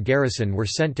Gibraltar garrison were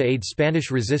sent to aid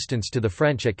Spanish resistance to the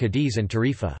French at Cadiz and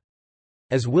Tarifa.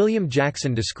 As William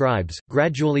Jackson describes,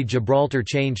 gradually Gibraltar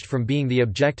changed from being the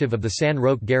objective of the San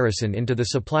Roque garrison into the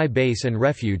supply base and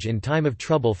refuge in time of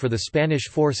trouble for the Spanish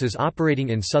forces operating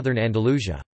in southern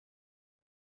Andalusia.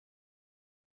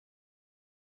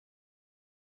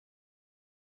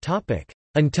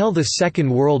 Until the Second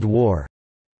World War.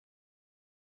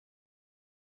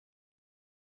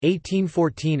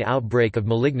 1814 Outbreak of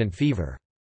malignant fever.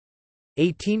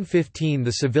 1815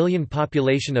 The civilian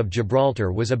population of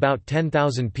Gibraltar was about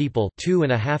 10,000 people,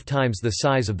 2.5 times the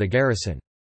size of the garrison.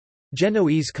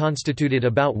 Genoese constituted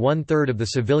about one-third of the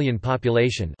civilian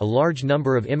population. A large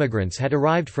number of immigrants had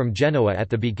arrived from Genoa at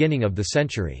the beginning of the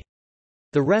century.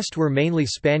 The rest were mainly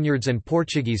Spaniards and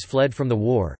Portuguese fled from the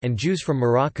war, and Jews from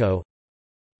Morocco.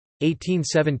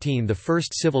 1817 The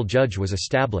first civil judge was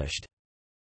established.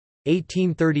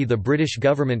 1830 The British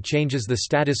government changes the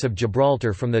status of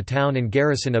Gibraltar from the town and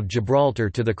garrison of Gibraltar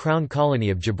to the Crown Colony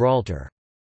of Gibraltar.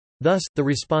 Thus, the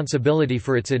responsibility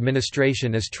for its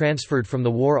administration is transferred from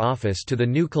the War Office to the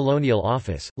new Colonial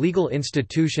Office. Legal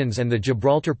institutions and the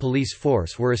Gibraltar Police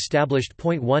Force were established.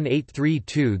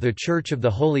 1832 The Church of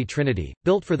the Holy Trinity,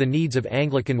 built for the needs of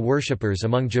Anglican worshippers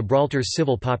among Gibraltar's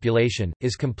civil population,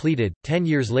 is completed. 10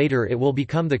 years later it will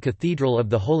become the Cathedral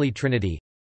of the Holy Trinity.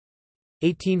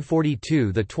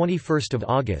 1842 The 21st of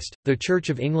August, the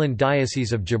Church of England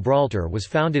Diocese of Gibraltar was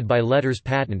founded by letters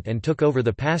patent and took over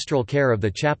the pastoral care of the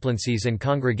chaplaincies and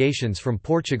congregations from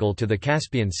Portugal to the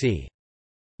Caspian Sea.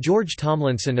 George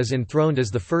Tomlinson is enthroned as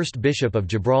the first bishop of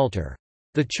Gibraltar.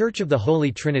 The Church of the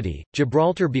Holy Trinity,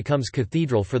 Gibraltar becomes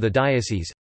cathedral for the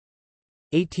diocese.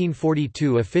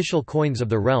 1842 Official coins of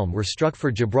the realm were struck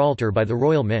for Gibraltar by the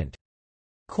Royal Mint.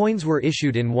 Coins were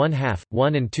issued in 1/2,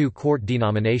 1 and 2 quart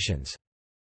denominations.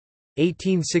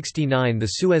 1869 The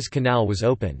Suez Canal was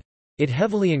opened. It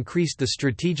heavily increased the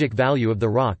strategic value of the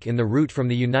rock in the route from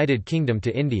the United Kingdom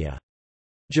to India.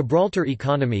 Gibraltar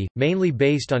economy, mainly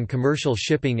based on commercial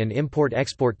shipping and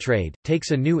import-export trade,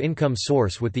 takes a new income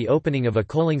source with the opening of a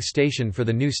coaling station for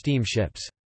the new steam ships.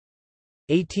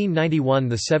 1891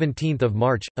 The 17th of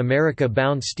March,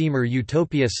 America-bound steamer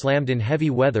Utopia slammed in heavy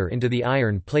weather into the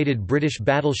iron-plated British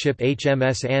battleship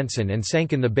HMS Anson and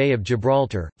sank in the Bay of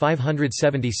Gibraltar.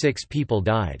 576 people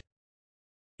died.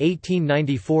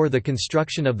 1894 The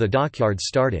construction of the dockyards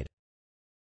started.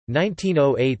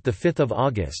 1908 The 5th of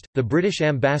August, the British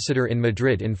ambassador in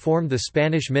Madrid informed the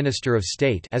Spanish Minister of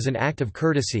State, as an act of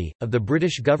courtesy, of the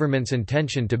British government's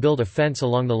intention to build a fence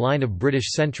along the line of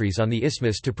British sentries on the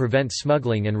isthmus to prevent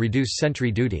smuggling and reduce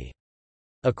sentry duty.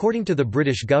 According to the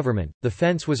British government, the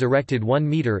fence was erected 1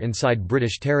 metre inside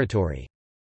British territory.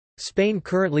 Spain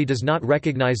currently does not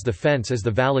recognise the fence as the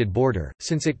valid border,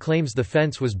 since it claims the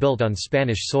fence was built on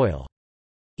Spanish soil.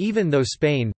 Even though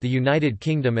Spain, the United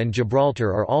Kingdom and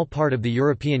Gibraltar are all part of the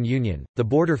European Union, the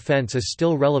border fence is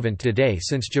still relevant today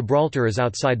since Gibraltar is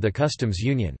outside the customs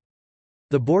union.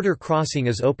 The border crossing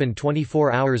is open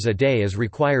 24 hours a day as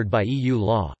required by EU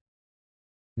law.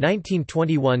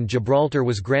 1921 Gibraltar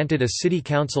was granted a city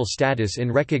council status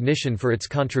in recognition for its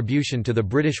contribution to the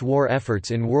British war efforts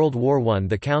in World War I.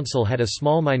 The council had a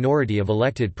small minority of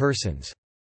elected persons.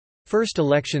 First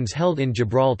elections held in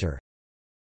Gibraltar.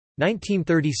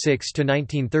 1936 to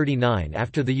 1939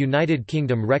 After the United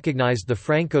Kingdom recognized the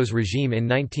Franco's regime in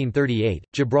 1938,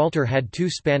 Gibraltar had 2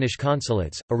 Spanish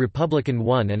consulates, a republican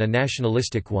one and a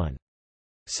nationalistic one.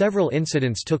 Several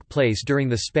incidents took place during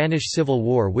the Spanish Civil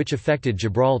War which affected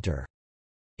Gibraltar.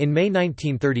 In May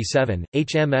 1937,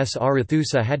 HMS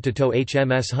Arethusa had to tow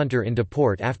HMS Hunter into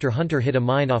port after Hunter hit a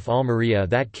mine off Almería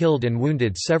that killed and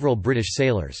wounded several British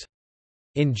sailors.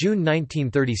 In June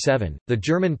 1937, the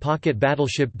German pocket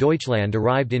battleship Deutschland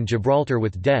arrived in Gibraltar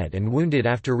with dead and wounded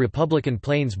after Republican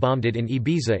planes bombed it in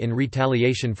Ibiza in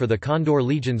retaliation for the Condor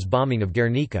Legion's bombing of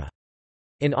Guernica.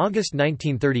 In August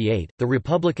 1938, the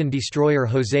Republican destroyer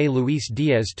José Luis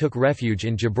Díaz took refuge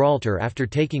in Gibraltar after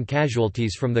taking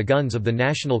casualties from the guns of the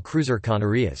national cruiser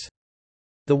Canarias.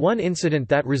 The one incident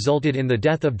that resulted in the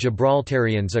death of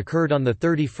Gibraltarians occurred on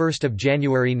 31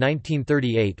 January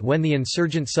 1938 when the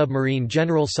insurgent submarine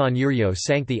General Sonurio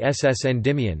sank the SS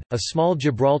Endymion, a small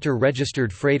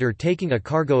Gibraltar-registered freighter taking a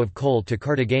cargo of coal to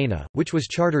Cartagena, which was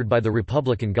chartered by the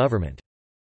Republican government.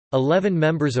 11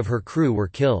 members of her crew were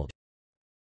killed.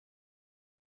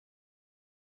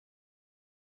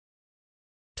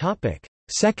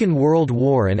 Second World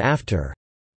War and after.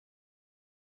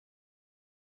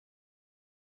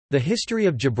 The history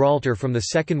of Gibraltar from the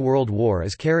Second World War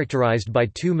is characterized by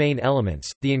two main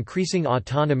elements, the increasing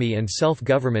autonomy and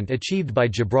self-government achieved by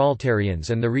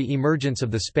Gibraltarians and the re-emergence of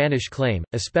the Spanish claim,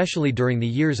 especially during the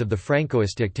years of the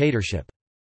Francoist dictatorship.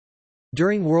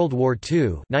 During World War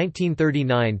II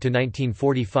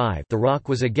 (1939–1945), the Rock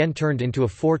was again turned into a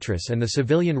fortress and the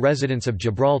civilian residents of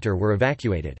Gibraltar were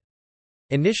evacuated.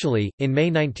 Initially, in May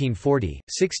 1940,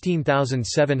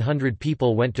 16,700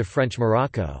 people went to French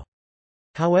Morocco.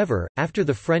 However, after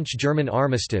the French-German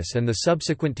armistice and the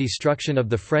subsequent destruction of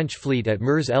the French fleet at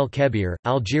Mers el-Kebir,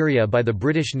 Algeria by the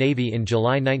British Navy in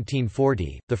July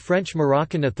 1940, the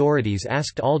French-Moroccan authorities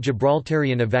asked all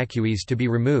Gibraltarian evacuees to be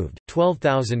removed.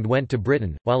 12,000 went to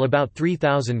Britain, while about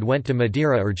 3,000 went to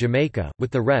Madeira or Jamaica,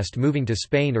 with the rest moving to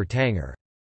Spain or Tanger.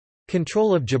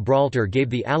 Control of Gibraltar gave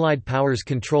the Allied powers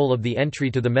control of the entry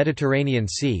to the Mediterranean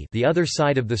Sea, the other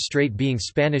side of the strait being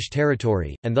Spanish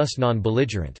territory, and thus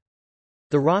non-belligerent.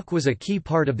 The Rock was a key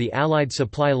part of the Allied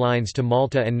supply lines to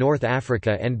Malta and North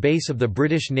Africa and base of the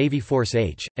British Navy Force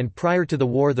H, and prior to the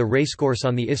war the racecourse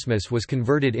on the isthmus was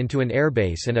converted into an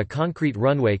airbase and a concrete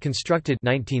runway constructed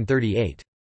 1938.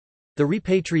 The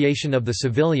repatriation of the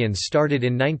civilians started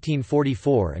in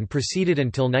 1944 and proceeded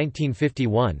until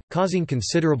 1951, causing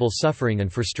considerable suffering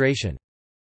and frustration.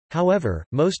 However,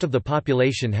 most of the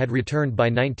population had returned by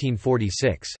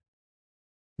 1946.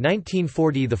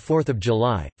 1940 – the 4th of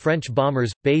July, French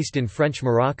bombers, based in French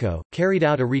Morocco, carried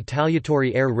out a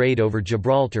retaliatory air raid over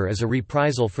Gibraltar as a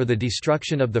reprisal for the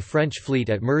destruction of the French fleet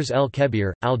at Mers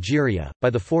el-Kebir, Algeria, by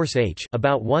the Force H.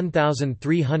 About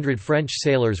 1,300 French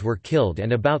sailors were killed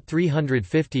and about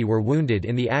 350 were wounded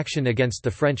in the action against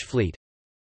the French fleet.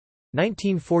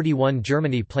 1941 –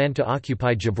 Germany planned to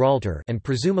occupy Gibraltar and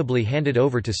presumably hand it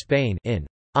over to Spain in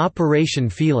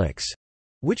Operation Felix,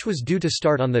 which was due to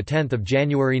start on 10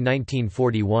 January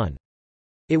 1941.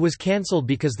 It was cancelled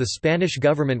because the Spanish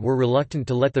government were reluctant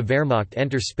to let the Wehrmacht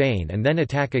enter Spain and then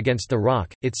attack against the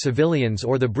Rock, its civilians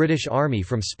or the British Army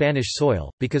from Spanish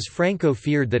soil, because Franco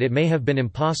feared that it may have been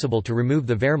impossible to remove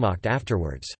the Wehrmacht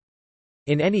afterwards.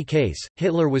 In any case,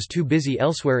 Hitler was too busy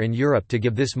elsewhere in Europe to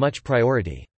give this much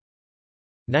priority.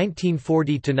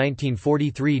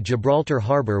 1940–1943 Gibraltar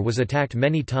harbour was attacked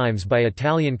many times by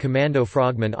Italian commando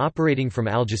frogmen operating from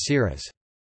Algeciras.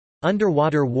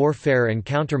 Underwater warfare and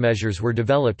countermeasures were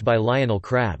developed by Lionel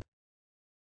Crabb.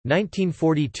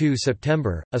 1942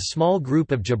 September, a small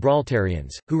group of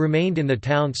Gibraltarians, who remained in the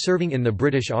town serving in the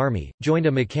British Army, joined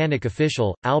a mechanic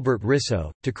official, Albert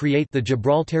Risso, to create the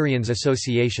Gibraltarians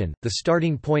Association, the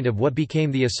starting point of what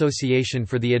became the Association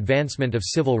for the Advancement of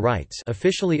Civil Rights,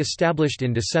 officially established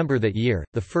in December that year,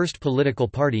 the first political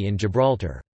party in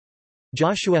Gibraltar.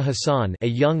 Joshua Hassan, a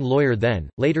young lawyer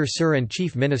then, later Sir and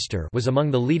Chief Minister, was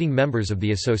among the leading members of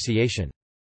the association.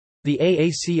 The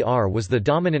AACR was the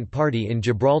dominant party in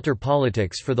Gibraltar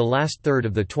politics for the last third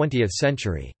of the 20th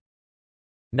century.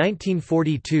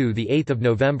 1942 – the 8th of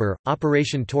November,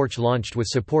 Operation Torch launched with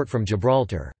support from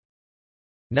Gibraltar.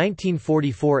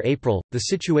 1944 April – the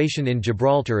situation in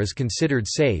Gibraltar is considered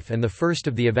safe and the first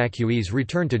of the evacuees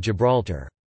returned to Gibraltar.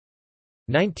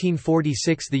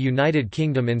 1946 – the United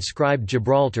Kingdom inscribed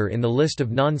Gibraltar in the list of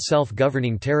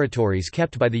non-self-governing territories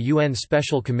kept by the UN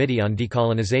Special Committee on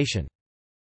Decolonization.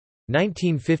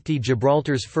 1950 –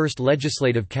 Gibraltar's first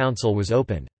legislative council was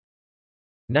opened.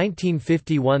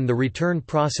 1951 – the return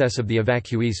process of the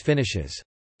evacuees finishes.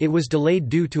 It was delayed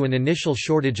due to an initial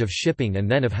shortage of shipping and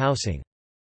then of housing.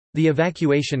 The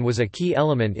evacuation was a key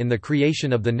element in the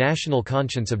creation of the national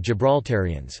conscience of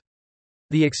Gibraltarians.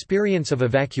 The experience of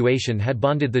evacuation had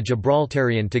bonded the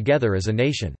Gibraltarian together as a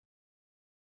nation.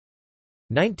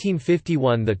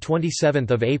 1951 – the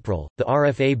 27th of April, the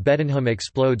RFA Bedenham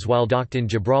explodes while docked in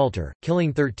Gibraltar,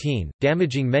 killing 13,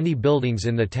 damaging many buildings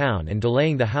in the town and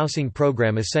delaying the housing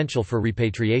program essential for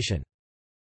repatriation.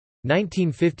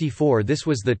 1954 – this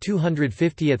was the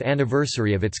 250th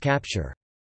anniversary of its capture.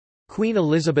 Queen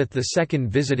Elizabeth II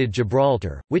visited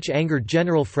Gibraltar, which angered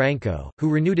General Franco, who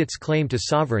renewed its claim to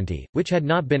sovereignty, which had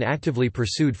not been actively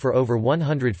pursued for over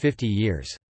 150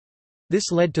 years.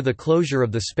 This led to the closure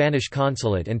of the Spanish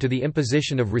consulate and to the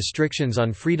imposition of restrictions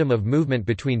on freedom of movement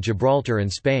between Gibraltar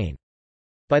and Spain.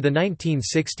 By the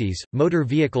 1960s, motor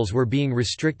vehicles were being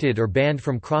restricted or banned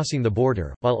from crossing the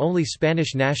border, while only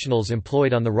Spanish nationals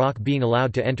employed on the ROC being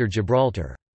allowed to enter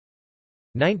Gibraltar.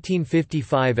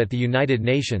 1955 At the United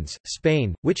Nations,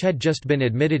 Spain, which had just been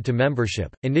admitted to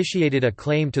membership, initiated a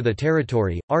claim to the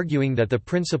territory, arguing that the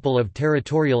principle of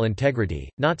territorial integrity,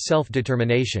 not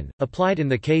self-determination, applied in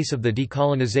the case of the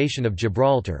decolonization of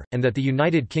Gibraltar, and that the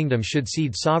United Kingdom should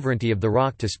cede sovereignty of the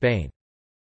ROC to Spain.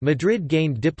 Madrid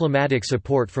gained diplomatic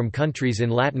support from countries in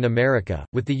Latin America,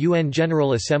 with the UN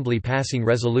General Assembly passing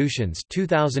resolutions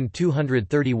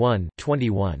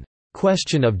 2231-21,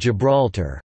 Question of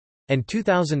Gibraltar, and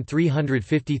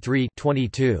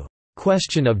 2353-22,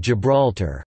 Question of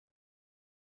Gibraltar.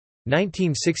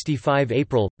 1965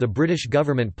 April, the British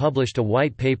government published a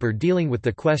white paper dealing with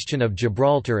the question of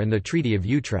Gibraltar and the Treaty of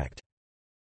Utrecht.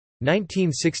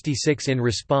 1966 In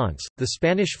response, the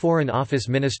Spanish Foreign Office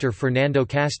Minister Fernando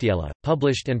Castiella,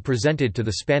 published and presented to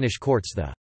the Spanish courts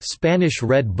the Spanish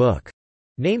Red Book,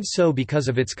 named so because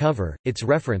of its cover. Its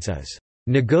reference is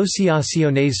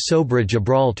Negociaciones sobre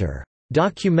Gibraltar.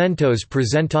 Documentos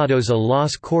presentados a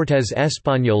las Cortes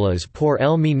Españolas por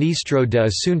el Ministro de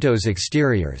Asuntos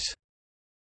Exteriores.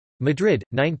 Madrid,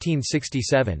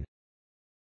 1967.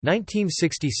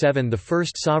 1967 The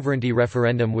first sovereignty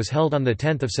referendum was held on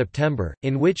 10 September,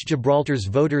 in which Gibraltar's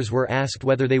voters were asked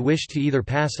whether they wished to either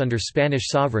pass under Spanish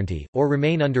sovereignty, or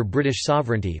remain under British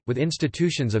sovereignty, with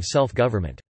institutions of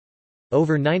self-government.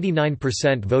 Over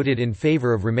 99% voted in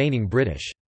favour of remaining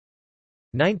British.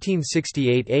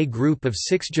 1968 A group of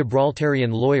 6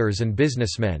 Gibraltarian lawyers and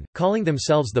businessmen, calling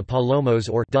themselves the Palomos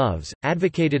or Doves,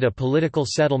 advocated a political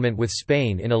settlement with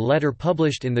Spain in a letter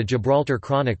published in the Gibraltar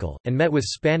Chronicle, and met with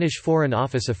Spanish Foreign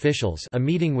Office officials. A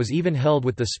meeting was even held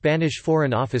with the Spanish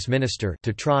Foreign Office minister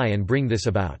to try and bring this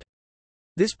about.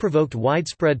 This provoked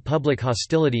widespread public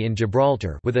hostility in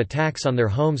Gibraltar, with attacks on their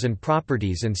homes and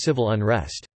properties and civil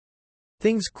unrest.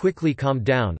 Things quickly calmed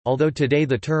down, although today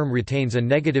the term retains a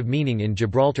negative meaning in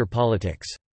Gibraltar politics.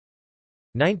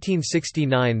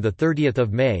 1969 The 30th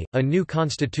of May, a new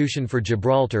constitution for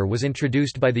Gibraltar was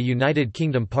introduced by the United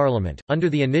Kingdom Parliament,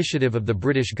 under the initiative of the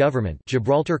British government,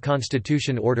 Gibraltar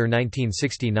Constitution Order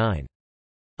 1969.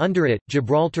 Under it,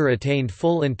 Gibraltar attained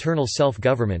full internal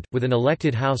self-government, with an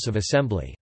elected House of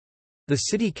Assembly. The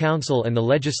City Council and the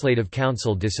Legislative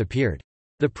Council disappeared.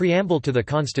 The preamble to the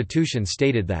constitution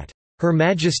stated that Her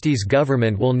Majesty's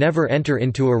government will never enter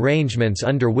into arrangements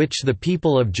under which the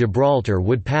people of Gibraltar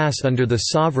would pass under the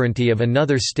sovereignty of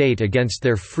another state against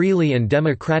their freely and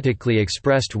democratically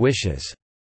expressed wishes."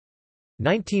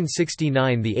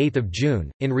 1969 – 8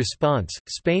 June, in response,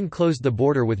 Spain closed the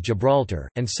border with Gibraltar,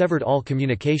 and severed all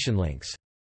communication links.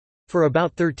 For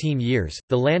about 13 years,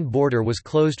 the land border was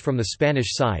closed from the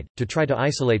Spanish side, to try to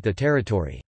isolate the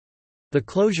territory. The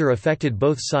closure affected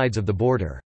both sides of the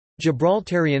border.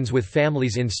 Gibraltarians with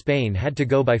families in Spain had to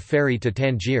go by ferry to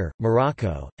Tangier,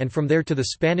 Morocco, and from there to the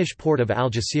Spanish port of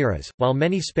Algeciras, while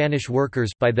many Spanish workers,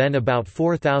 by then about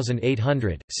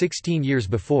 4,800, 16 years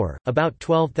before, about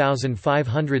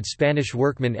 12,500 Spanish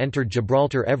workmen entered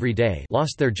Gibraltar every day,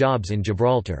 lost their jobs in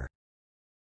Gibraltar.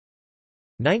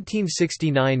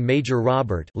 1969 Major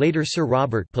Robert, later Sir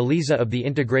Robert Paliza of the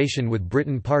Integration with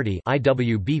Britain Party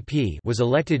 (IWBP) was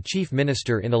elected Chief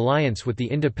Minister in alliance with the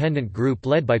independent group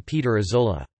led by Peter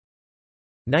Azola.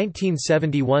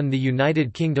 1971 The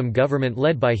United Kingdom government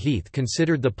led by Heath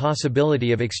considered the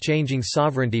possibility of exchanging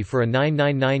sovereignty for a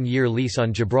 999-year lease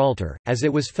on Gibraltar, as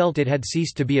it was felt it had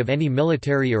ceased to be of any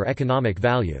military or economic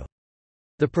value.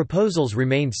 The proposals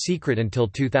remained secret until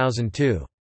 2002.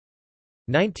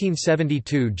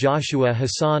 1972 Joshua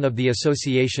Hassan of the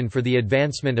Association for the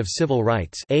Advancement of Civil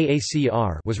Rights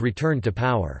 (AACR) was returned to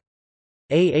power.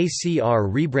 AACR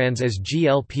rebrands as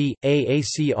GLP,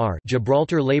 AACR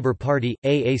Gibraltar Labour Party,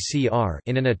 AACR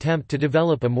in an attempt to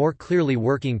develop a more clearly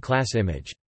working class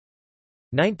image.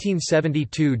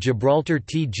 1972 Gibraltar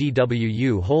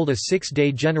TGWU hold a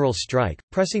 6-day general strike,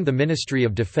 pressing the Ministry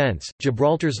of Defence,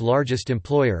 Gibraltar's largest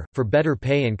employer, for better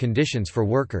pay and conditions for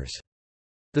workers.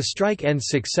 The strike ends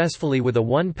successfully with a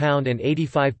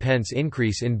 £1.85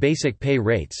 increase in basic pay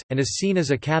rates, and is seen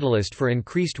as a catalyst for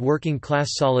increased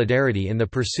working-class solidarity in the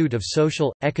pursuit of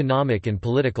social, economic and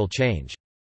political change.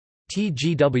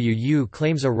 TGWU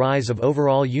claims a rise of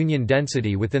overall union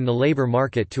density within the labour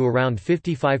market to around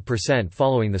 55%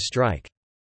 following the strike.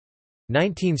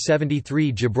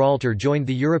 1973 Gibraltar joined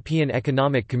the European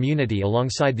Economic Community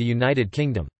alongside the United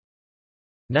Kingdom.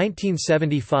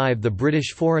 1975 The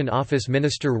British Foreign Office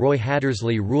Minister Roy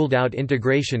Hattersley ruled out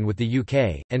integration with the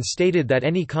UK, and stated that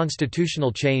any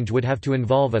constitutional change would have to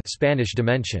involve a Spanish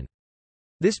dimension.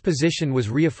 This position was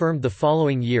reaffirmed the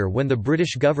following year when the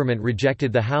British government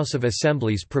rejected the House of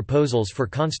Assembly's proposals for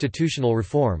constitutional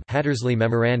reform Hattersley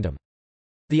Memorandum.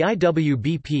 The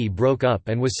IWBP broke up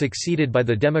and was succeeded by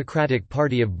the Democratic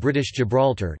Party of British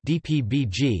Gibraltar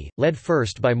 (DPBG), led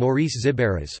first by Maurice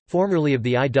Zibeiras, formerly of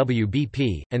the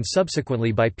IWBP, and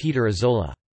subsequently by Peter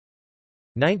Azola.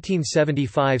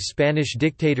 1975 Spanish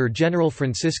dictator General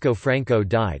Francisco Franco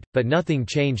died, but nothing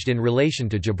changed in relation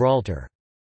to Gibraltar.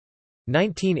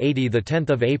 1980 The 10th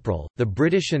of April, the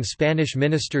British and Spanish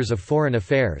Ministers of Foreign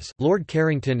Affairs, Lord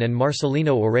Carrington and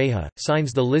Marcelino Oreja,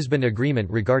 signs the Lisbon Agreement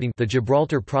regarding the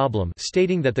Gibraltar problem,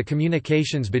 stating that the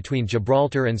communications between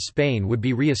Gibraltar and Spain would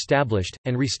be re-established,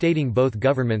 and restating both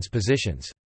governments'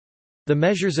 positions. The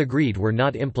measures agreed were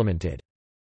not implemented.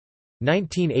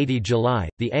 1980 July,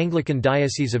 the Anglican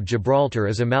Diocese of Gibraltar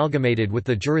is amalgamated with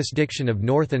the jurisdiction of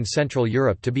North and Central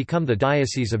Europe to become the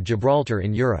Diocese of Gibraltar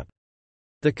in Europe.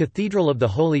 The Cathedral of the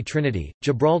Holy Trinity,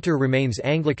 Gibraltar remains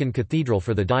Anglican cathedral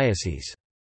for the diocese.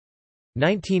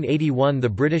 1981 The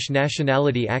British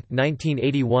Nationality Act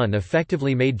 1981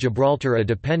 effectively made Gibraltar a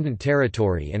dependent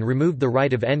territory and removed the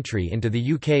right of entry into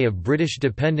the UK of British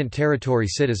dependent territory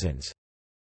citizens.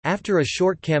 After a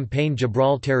short campaign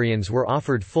Gibraltarians were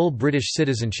offered full British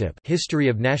citizenship. History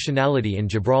of nationality in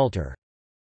Gibraltar.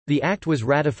 The act was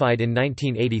ratified in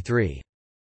 1983.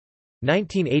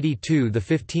 1982 The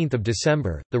 15th of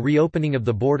December, the reopening of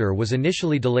the border was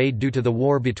initially delayed due to the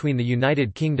war between the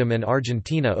United Kingdom and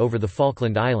Argentina over the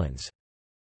Falkland Islands.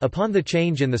 Upon the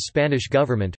change in the Spanish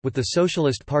government, with the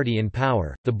Socialist Party in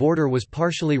power, the border was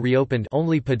partially reopened.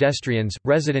 Only pedestrians,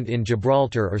 resident in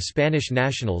Gibraltar or Spanish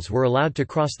nationals were allowed to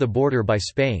cross the border by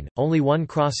Spain, only one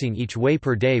crossing each way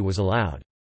per day was allowed.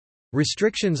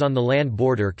 Restrictions on the land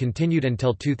border continued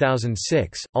until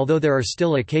 2006, although there are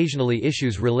still occasionally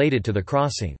issues related to the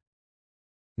crossing.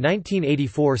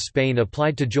 1984 Spain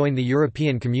applied to join the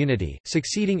European Community,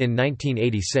 succeeding in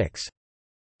 1986.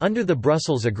 Under the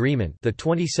Brussels Agreement, the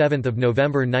 27th of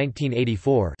November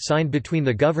 1984, signed between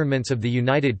the governments of the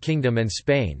United Kingdom and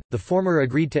Spain, the former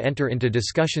agreed to enter into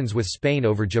discussions with Spain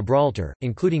over Gibraltar,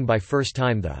 including by first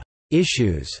time the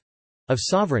issues of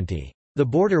sovereignty. The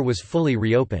border was fully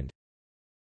reopened.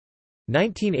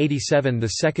 1987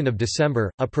 The 2nd of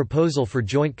December, a proposal for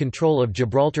joint control of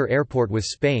Gibraltar Airport with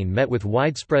Spain met with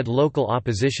widespread local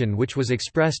opposition which was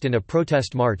expressed in a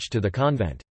protest march to the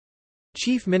convent.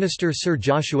 Chief Minister Sir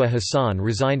Joshua Hassan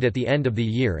resigned at the end of the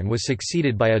year and was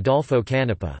succeeded by Adolfo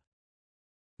Canepa.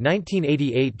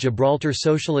 1988 Gibraltar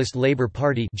Socialist Labour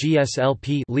Party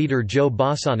 (GSLP) leader Joe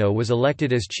Bossano was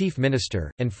elected as chief minister,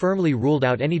 and firmly ruled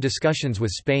out any discussions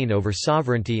with Spain over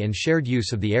sovereignty and shared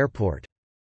use of the airport.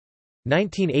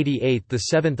 1988 The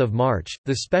 7th of March,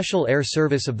 the Special Air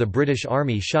Service of the British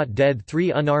Army shot dead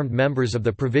 3 unarmed members of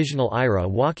the Provisional IRA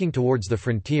walking towards the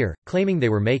frontier, claiming they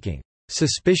were making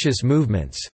suspicious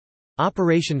movements.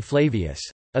 Operation Flavius.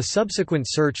 A subsequent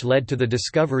search led to the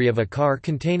discovery of a car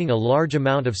containing a large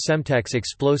amount of Semtex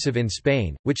explosive in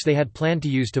Spain, which they had planned to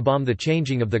use to bomb the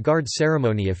changing of the guard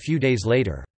ceremony a few days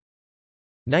later.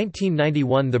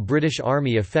 1991 The British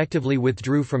Army effectively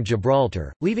withdrew from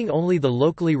Gibraltar, leaving only the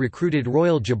locally recruited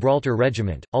Royal Gibraltar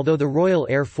Regiment, although the Royal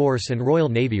Air Force and Royal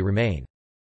Navy remain.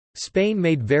 Spain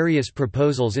made various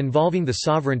proposals involving the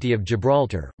sovereignty of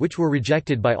Gibraltar, which were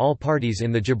rejected by all parties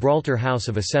in the Gibraltar House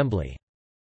of Assembly.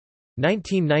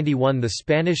 1991 The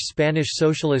Spanish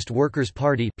Socialist Workers'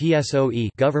 Party (PSOE)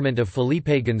 government of Felipe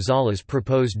González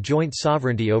proposed joint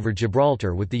sovereignty over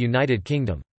Gibraltar with the United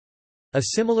Kingdom. A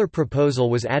similar proposal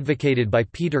was advocated by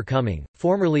Peter Cumming,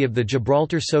 formerly of the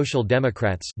Gibraltar Social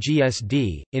Democrats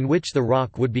 (GSD), in which the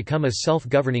Rock would become a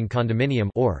self-governing condominium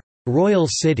or royal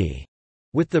city,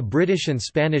 with the British and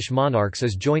Spanish monarchs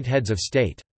as joint heads of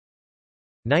state.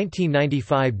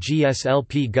 1995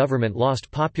 GSLP government lost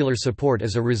popular support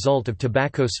as a result of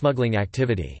tobacco smuggling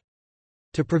activity.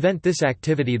 To prevent this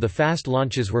activity, the fast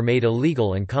launches were made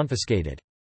illegal and confiscated.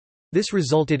 This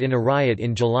resulted in a riot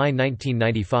in July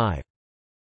 1995.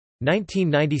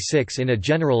 1996 In a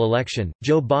general election,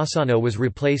 Joe Bossano was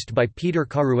replaced by Peter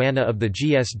Caruana of the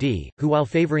GSD, who while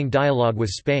favoring dialogue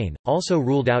with Spain, also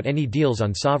ruled out any deals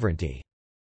on sovereignty.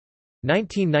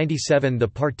 1997 – The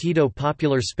Partido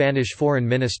Popular Spanish Foreign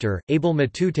Minister, Abel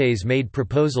Matutes made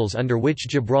proposals under which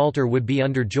Gibraltar would be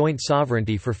under joint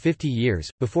sovereignty for 50 years,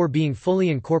 before being fully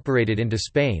incorporated into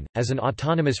Spain, as an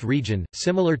autonomous region,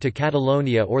 similar to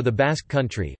Catalonia or the Basque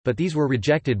Country, but these were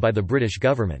rejected by the British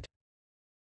government.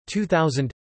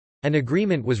 2000 – An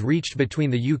agreement was reached between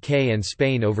the UK and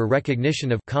Spain over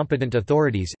recognition of «competent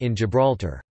authorities» in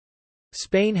Gibraltar.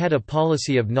 Spain had a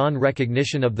policy of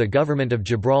non-recognition of the Government of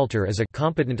Gibraltar as a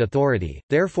competent authority,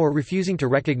 therefore refusing to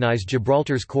recognize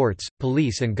Gibraltar's courts,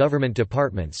 police and government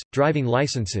departments, driving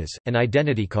licenses, and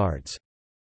identity cards.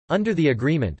 Under the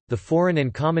agreement, the Foreign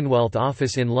and Commonwealth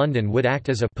Office in London would act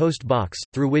as a «post box»,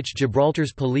 through which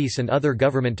Gibraltar's police and other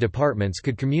government departments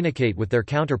could communicate with their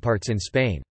counterparts in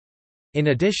Spain. In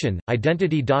addition,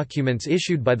 identity documents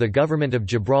issued by the Government of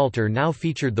Gibraltar now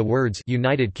featured the words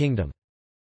 «United Kingdom».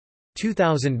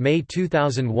 2000 May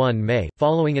 2001 May,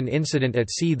 following an incident at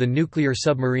sea, the nuclear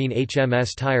submarine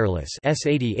HMS Tireless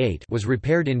S-88 was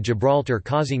repaired in Gibraltar,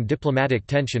 causing diplomatic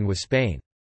tension with Spain.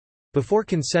 Before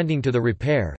consenting to the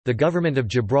repair, the Government of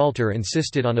Gibraltar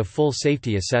insisted on a full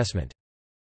safety assessment.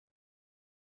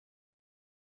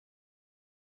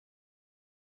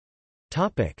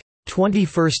 Topic: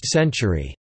 21st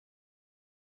century.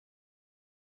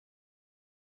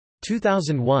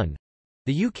 2001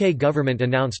 The UK government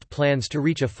announced plans to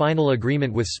reach a final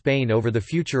agreement with Spain over the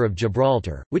future of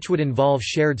Gibraltar, which would involve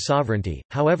shared sovereignty,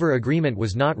 however agreement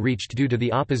was not reached due to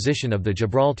the opposition of the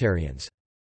Gibraltarians.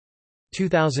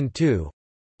 2002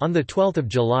 On 12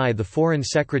 July the Foreign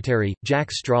Secretary,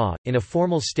 Jack Straw, in a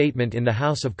formal statement in the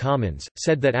House of Commons,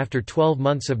 said that after 12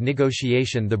 months of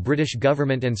negotiation the British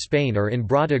government and Spain are in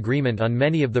broad agreement on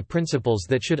many of the principles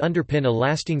that should underpin a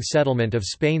lasting settlement of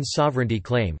Spain's sovereignty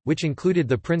claim, which included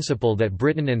the principle that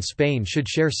Britain and Spain should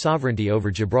share sovereignty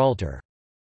over Gibraltar.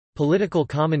 Political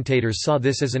commentators saw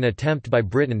this as an attempt by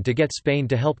Britain to get Spain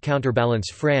to help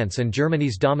counterbalance France and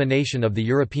Germany's domination of the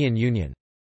European Union.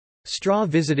 Straw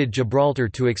visited Gibraltar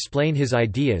to explain his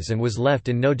ideas and was left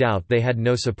in no doubt they had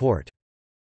no support.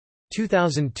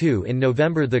 2002 In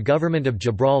November the Government of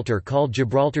Gibraltar called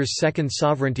Gibraltar's second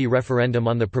sovereignty referendum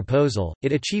on the proposal.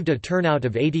 It achieved a turnout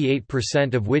of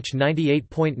 88%, of which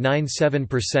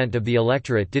 98.97% of the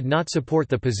electorate did not support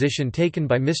the position taken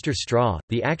by Mr. Straw.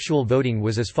 The actual voting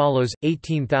was as follows: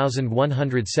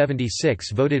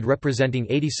 18,176 voted, representing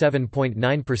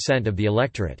 87.9% of the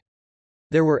electorate.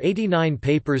 There were 89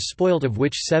 papers spoiled, of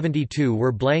which 72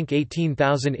 were blank,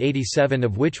 18,087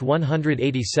 of which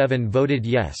 187 voted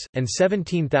yes, and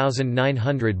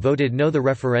 17,900 voted no. The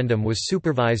referendum was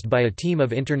supervised by a team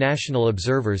of international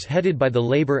observers headed by the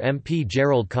Labour MP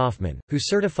Gerald Kaufman, who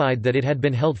certified that it had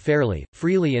been held fairly,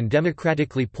 freely and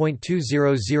democratically.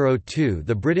 2002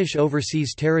 The British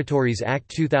Overseas Territories Act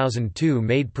 2002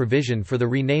 made provision for the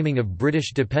renaming of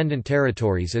British dependent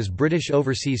territories as British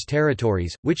Overseas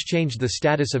Territories, which changed the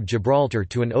status of Gibraltar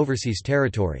to an overseas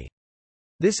territory.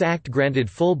 This act granted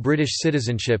full British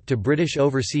citizenship to British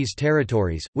Overseas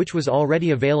Territories, which was already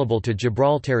available to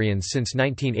Gibraltarians since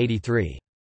 1983.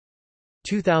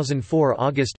 2004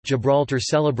 August – Gibraltar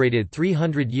celebrated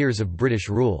 300 years of British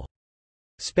rule.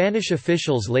 Spanish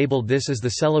officials labelled this as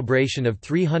the celebration of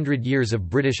 300 years of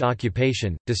British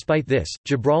occupation. Despite this,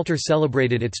 Gibraltar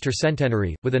celebrated its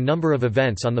tercentenary, with a number of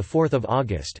events on 4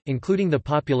 August, including the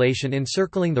population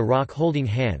encircling the rock holding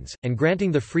hands, and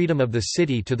granting the freedom of the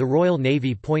city to the Royal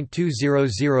Navy.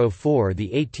 2004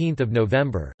 The 18th of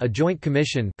November, a joint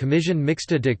commission Comisión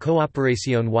Mixta de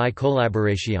Cooperación y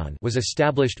Colaboración was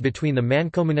established between the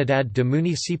Mancomunidad de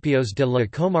Municipios de la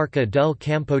Comarca del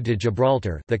Campo de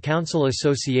Gibraltar, the Council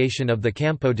Association of the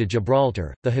Campo de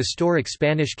Gibraltar, the historic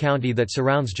Spanish county that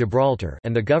surrounds Gibraltar,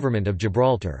 and the Government of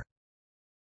Gibraltar.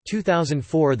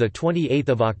 2004 The 28th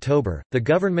of October, the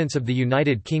governments of the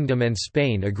United Kingdom and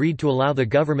Spain agreed to allow the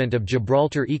Government of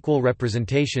Gibraltar equal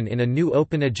representation in a new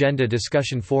open agenda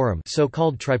discussion forum,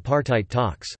 so-called tripartite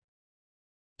talks.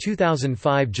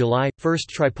 2005 July – First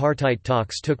tripartite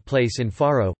talks took place in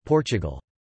Faro, Portugal.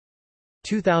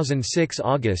 2006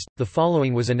 August, the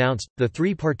following was announced: the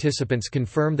three participants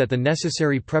confirm that the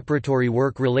necessary preparatory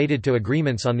work related to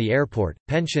agreements on the airport,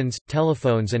 pensions,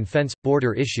 telephones and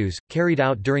fence-border issues, carried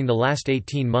out during the last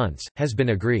 18 months, has been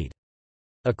agreed.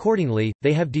 Accordingly,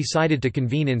 they have decided to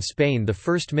convene in Spain the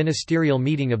first ministerial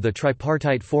meeting of the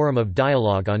Tripartite Forum of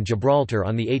Dialogue on Gibraltar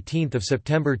on 18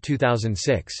 September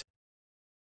 2006.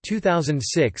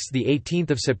 2006 The 18th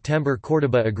of September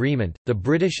Córdoba Agreement, the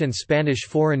British and Spanish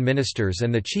foreign ministers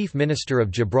and the Chief Minister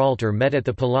of Gibraltar met at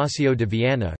the Palacio de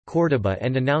Viana, Córdoba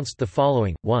and announced the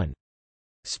following: 1.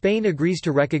 Spain agrees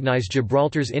to recognize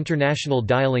Gibraltar's International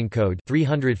Dialing Code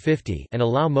 350 and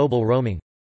allow mobile roaming.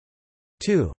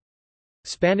 2.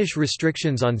 Spanish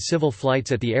restrictions on civil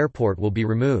flights at the airport will be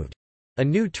removed. A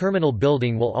new terminal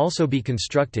building will also be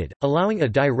constructed, allowing a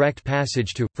direct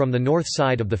passage to, from the north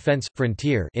side of the fence,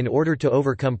 frontier in order to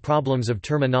overcome problems of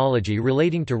terminology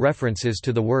relating to references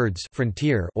to the words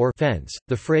frontier or fence.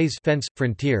 The phrase fence,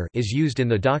 frontier is used in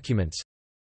the documents.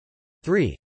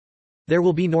 3. There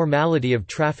will be normality of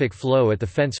traffic flow at the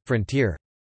fence, frontier.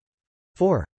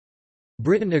 4.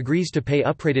 Britain agrees to pay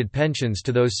uprated pensions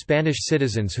to those Spanish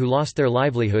citizens who lost their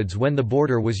livelihoods when the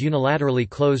border was unilaterally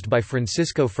closed by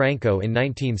Francisco Franco in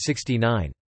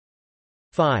 1969.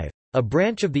 5. A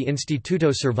branch of the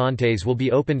Instituto Cervantes will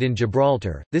be opened in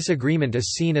Gibraltar. This agreement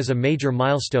is seen as a major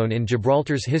milestone in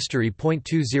Gibraltar's history.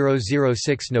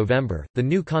 2006 November, the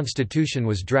new constitution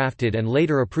was drafted and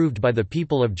later approved by the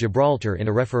people of Gibraltar in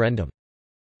a referendum.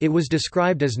 It was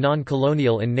described as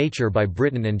non-colonial in nature by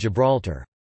Britain and Gibraltar.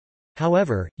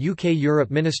 However, UK-Europe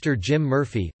Minister Jim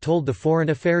Murphy, told the Foreign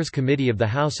Affairs Committee of the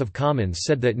House of Commons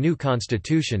said that new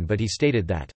constitution, but he stated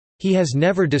that, "He has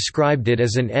never described it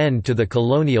as an end to the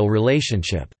colonial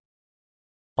relationship,"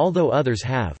 although others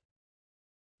have.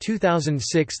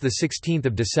 2006 – 16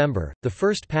 December, the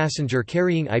first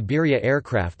passenger-carrying Iberia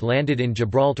aircraft landed in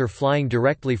Gibraltar flying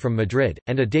directly from Madrid,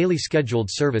 and a daily scheduled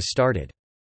service started.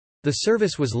 The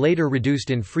service was later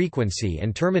reduced in frequency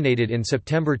and terminated in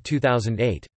September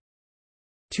 2008.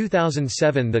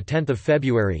 2007 – 10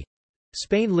 February,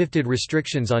 Spain lifted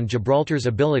restrictions on Gibraltar's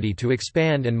ability to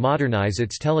expand and modernize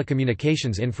its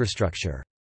telecommunications infrastructure.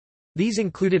 These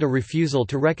included a refusal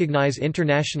to recognize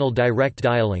International Direct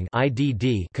Dialing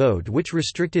 (IDD) code, which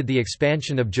restricted the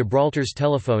expansion of Gibraltar's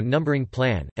telephone numbering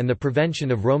plan, and the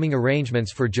prevention of roaming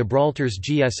arrangements for Gibraltar's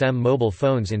GSM mobile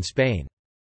phones in Spain.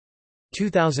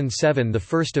 2007 –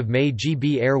 1 May,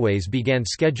 GB Airways began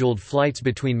scheduled flights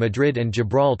between Madrid and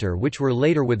Gibraltar, which were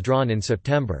later withdrawn in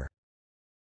September.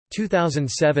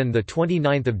 2007 –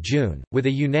 29 June, with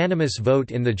a unanimous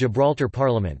vote in the Gibraltar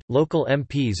Parliament, local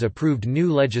MPs approved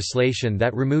new legislation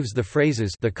that removes the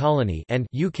phrases "the colony" and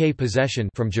 "UK possession"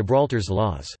 from Gibraltar's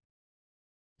laws.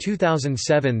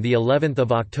 2007 – 11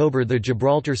 October, the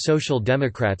Gibraltar Social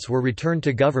Democrats were returned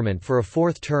to government for a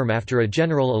fourth term after a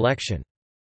general election.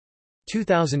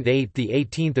 2008 –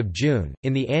 18 June,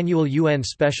 in the annual UN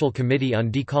Special Committee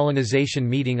on Decolonization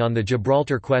meeting on the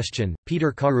Gibraltar question,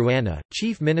 Peter Caruana,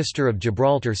 Chief Minister of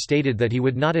Gibraltar, stated that he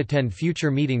would not attend future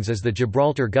meetings as the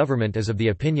Gibraltar government is of the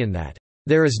opinion that,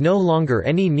 "There is no longer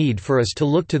any need for us to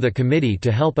look to the committee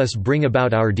to help us bring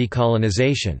about our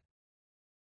decolonization."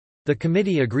 The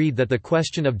committee agreed that the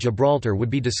question of Gibraltar would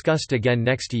be discussed again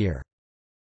next year.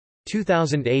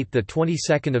 2008 –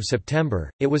 22 September,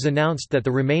 it was announced that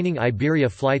the remaining Iberia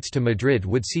flights to Madrid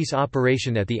would cease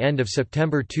operation at the end of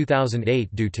September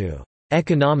 2008 due to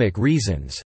economic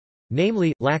reasons,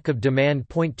 namely, lack of demand.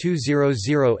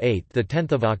 2008 – 10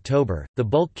 October, the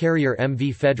bulk carrier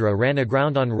MV Fedra ran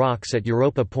aground on rocks at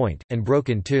Europa Point, and broke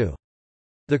in two.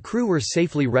 The crew were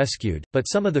safely rescued, but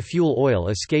some of the fuel oil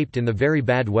escaped in the very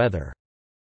bad weather.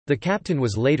 The captain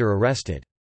was later arrested.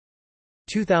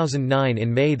 2009 –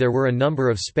 in May, there were a number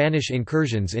of Spanish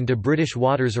incursions into British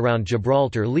waters around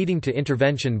Gibraltar, leading to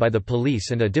intervention by the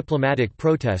police and a diplomatic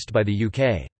protest by the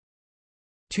UK.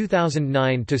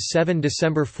 2009 – 7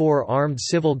 December, 4 armed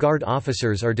civil guard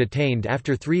officers are detained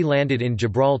after 3 landed in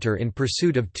Gibraltar in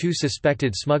pursuit of 2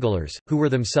 suspected smugglers, who were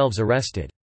themselves arrested.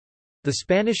 The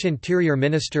Spanish Interior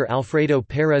Minister Alfredo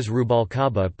Pérez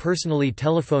Rubalcaba personally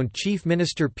telephoned Chief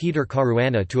Minister Peter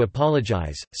Caruana to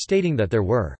apologize, stating that there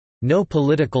were no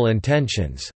political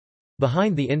intentions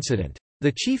behind the incident.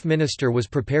 The chief minister was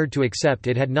prepared to accept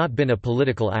it had not been a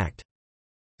political act.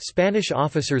 Spanish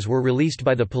officers were released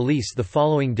by the police the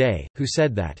following day, who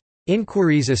said that,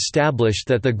 "Inquiries established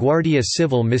that the Guardia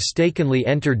Civil mistakenly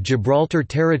entered Gibraltar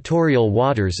territorial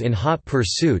waters in hot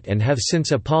pursuit and have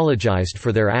since apologized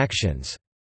for their actions."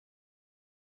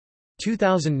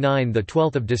 2009 –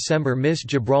 12 December, Miss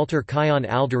Gibraltar Kion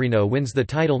Alderino wins the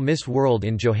title Miss World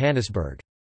in Johannesburg.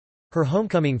 Her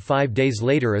homecoming 5 days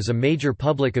later is a major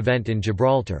public event in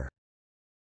Gibraltar.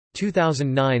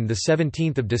 2009 –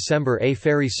 17 December, a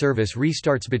ferry service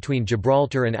restarts between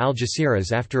Gibraltar and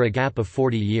Algeciras after a gap of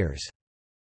 40 years.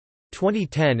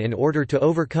 2010 – in order to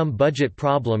overcome budget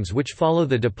problems which follow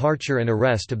the departure and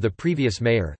arrest of the previous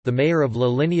mayor, the mayor of La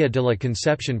Línea de la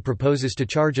Concepción proposes to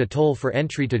charge a toll for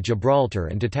entry to Gibraltar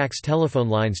and to tax telephone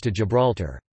lines to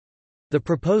Gibraltar. The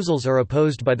proposals are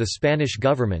opposed by the Spanish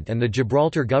government, and the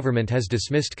Gibraltar government has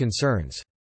dismissed concerns.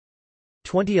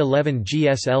 2011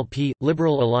 GSLP –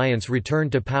 Liberal Alliance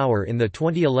returned to power in the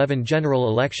 2011 general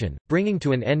election, bringing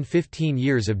to an end 15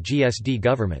 years of GSD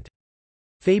government.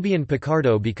 Fabian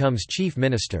Picardo becomes chief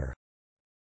minister.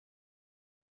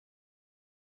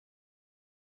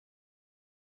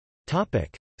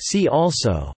 See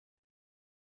also: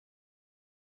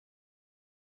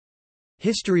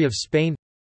 History of Spain,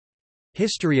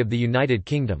 History of the United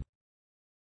Kingdom.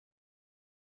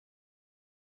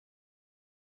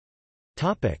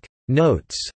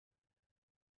 Notes.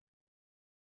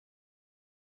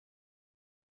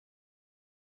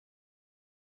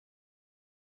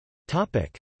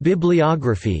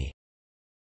 Bibliography.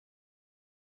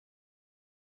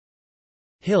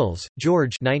 Hills,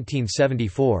 George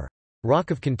 1974.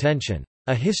 Rock of Contention.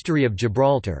 A History of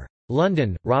Gibraltar.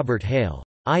 London, Robert Hale.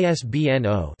 ISBN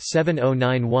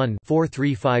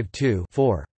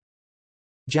 0-7091-4352-4.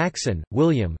 Jackson,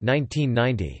 William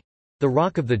 1990. The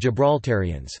Rock of the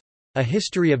Gibraltarians. A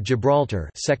History of Gibraltar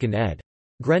 2nd ed.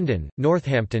 Grendon,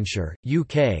 Northamptonshire,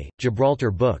 UK, Gibraltar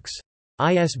Books.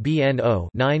 ISBN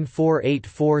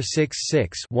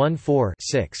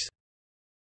 0-948466-14-6.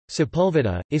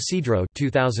 Sepulveda, Isidro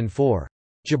 2004.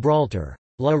 Gibraltar.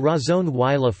 La razón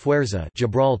y la fuerza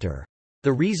Gibraltar.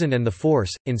 The Reason and the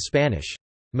Force, in Spanish.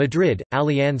 Madrid,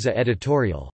 Alianza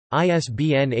Editorial.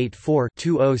 ISBN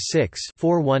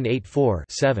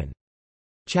 84-206-4184-7.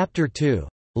 Chapter 2.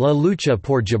 La lucha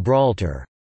por Gibraltar.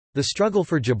 The Struggle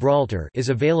for Gibraltar is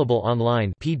available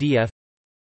online PDF.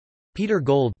 Peter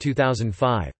Gold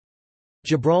 2005.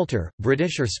 Gibraltar,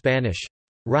 British or Spanish?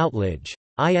 Routledge.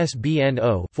 ISBN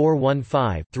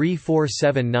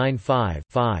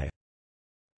 0-415-34795-5.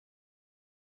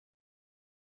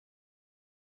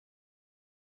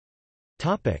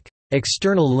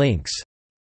 External links.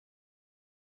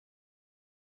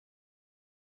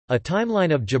 A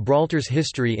timeline of Gibraltar's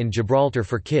history in Gibraltar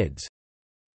for kids.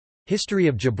 History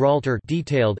of Gibraltar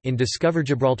detailed in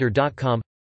discovergibraltar.com.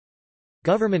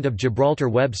 Government of Gibraltar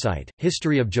website,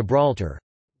 History of Gibraltar.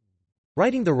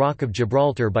 Writing the Rock of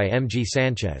Gibraltar by M. G.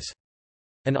 Sanchez.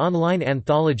 An online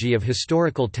anthology of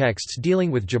historical texts dealing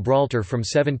with Gibraltar from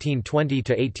 1720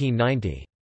 to 1890.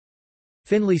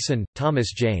 Finlayson,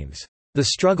 Thomas James. The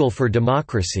Struggle for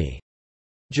Democracy.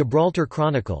 Gibraltar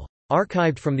Chronicle.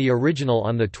 Archived from the original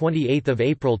on 28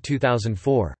 April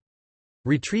 2004.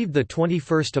 Retrieved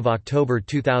 21 October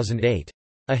 2008.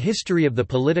 A History of the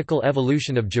Political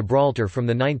Evolution of Gibraltar from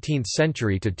the 19th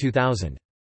Century to 2000.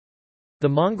 The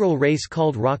Mongrel Race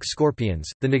Called Rock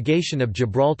Scorpions, The Negation of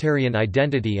Gibraltarian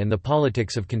Identity and the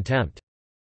Politics of Contempt.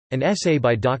 An essay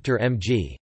by Dr. M.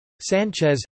 G.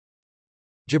 Sanchez.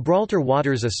 Gibraltar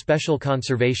Waters, a special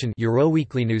conservation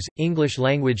Euroweekly News,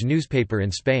 English-language newspaper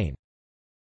in Spain.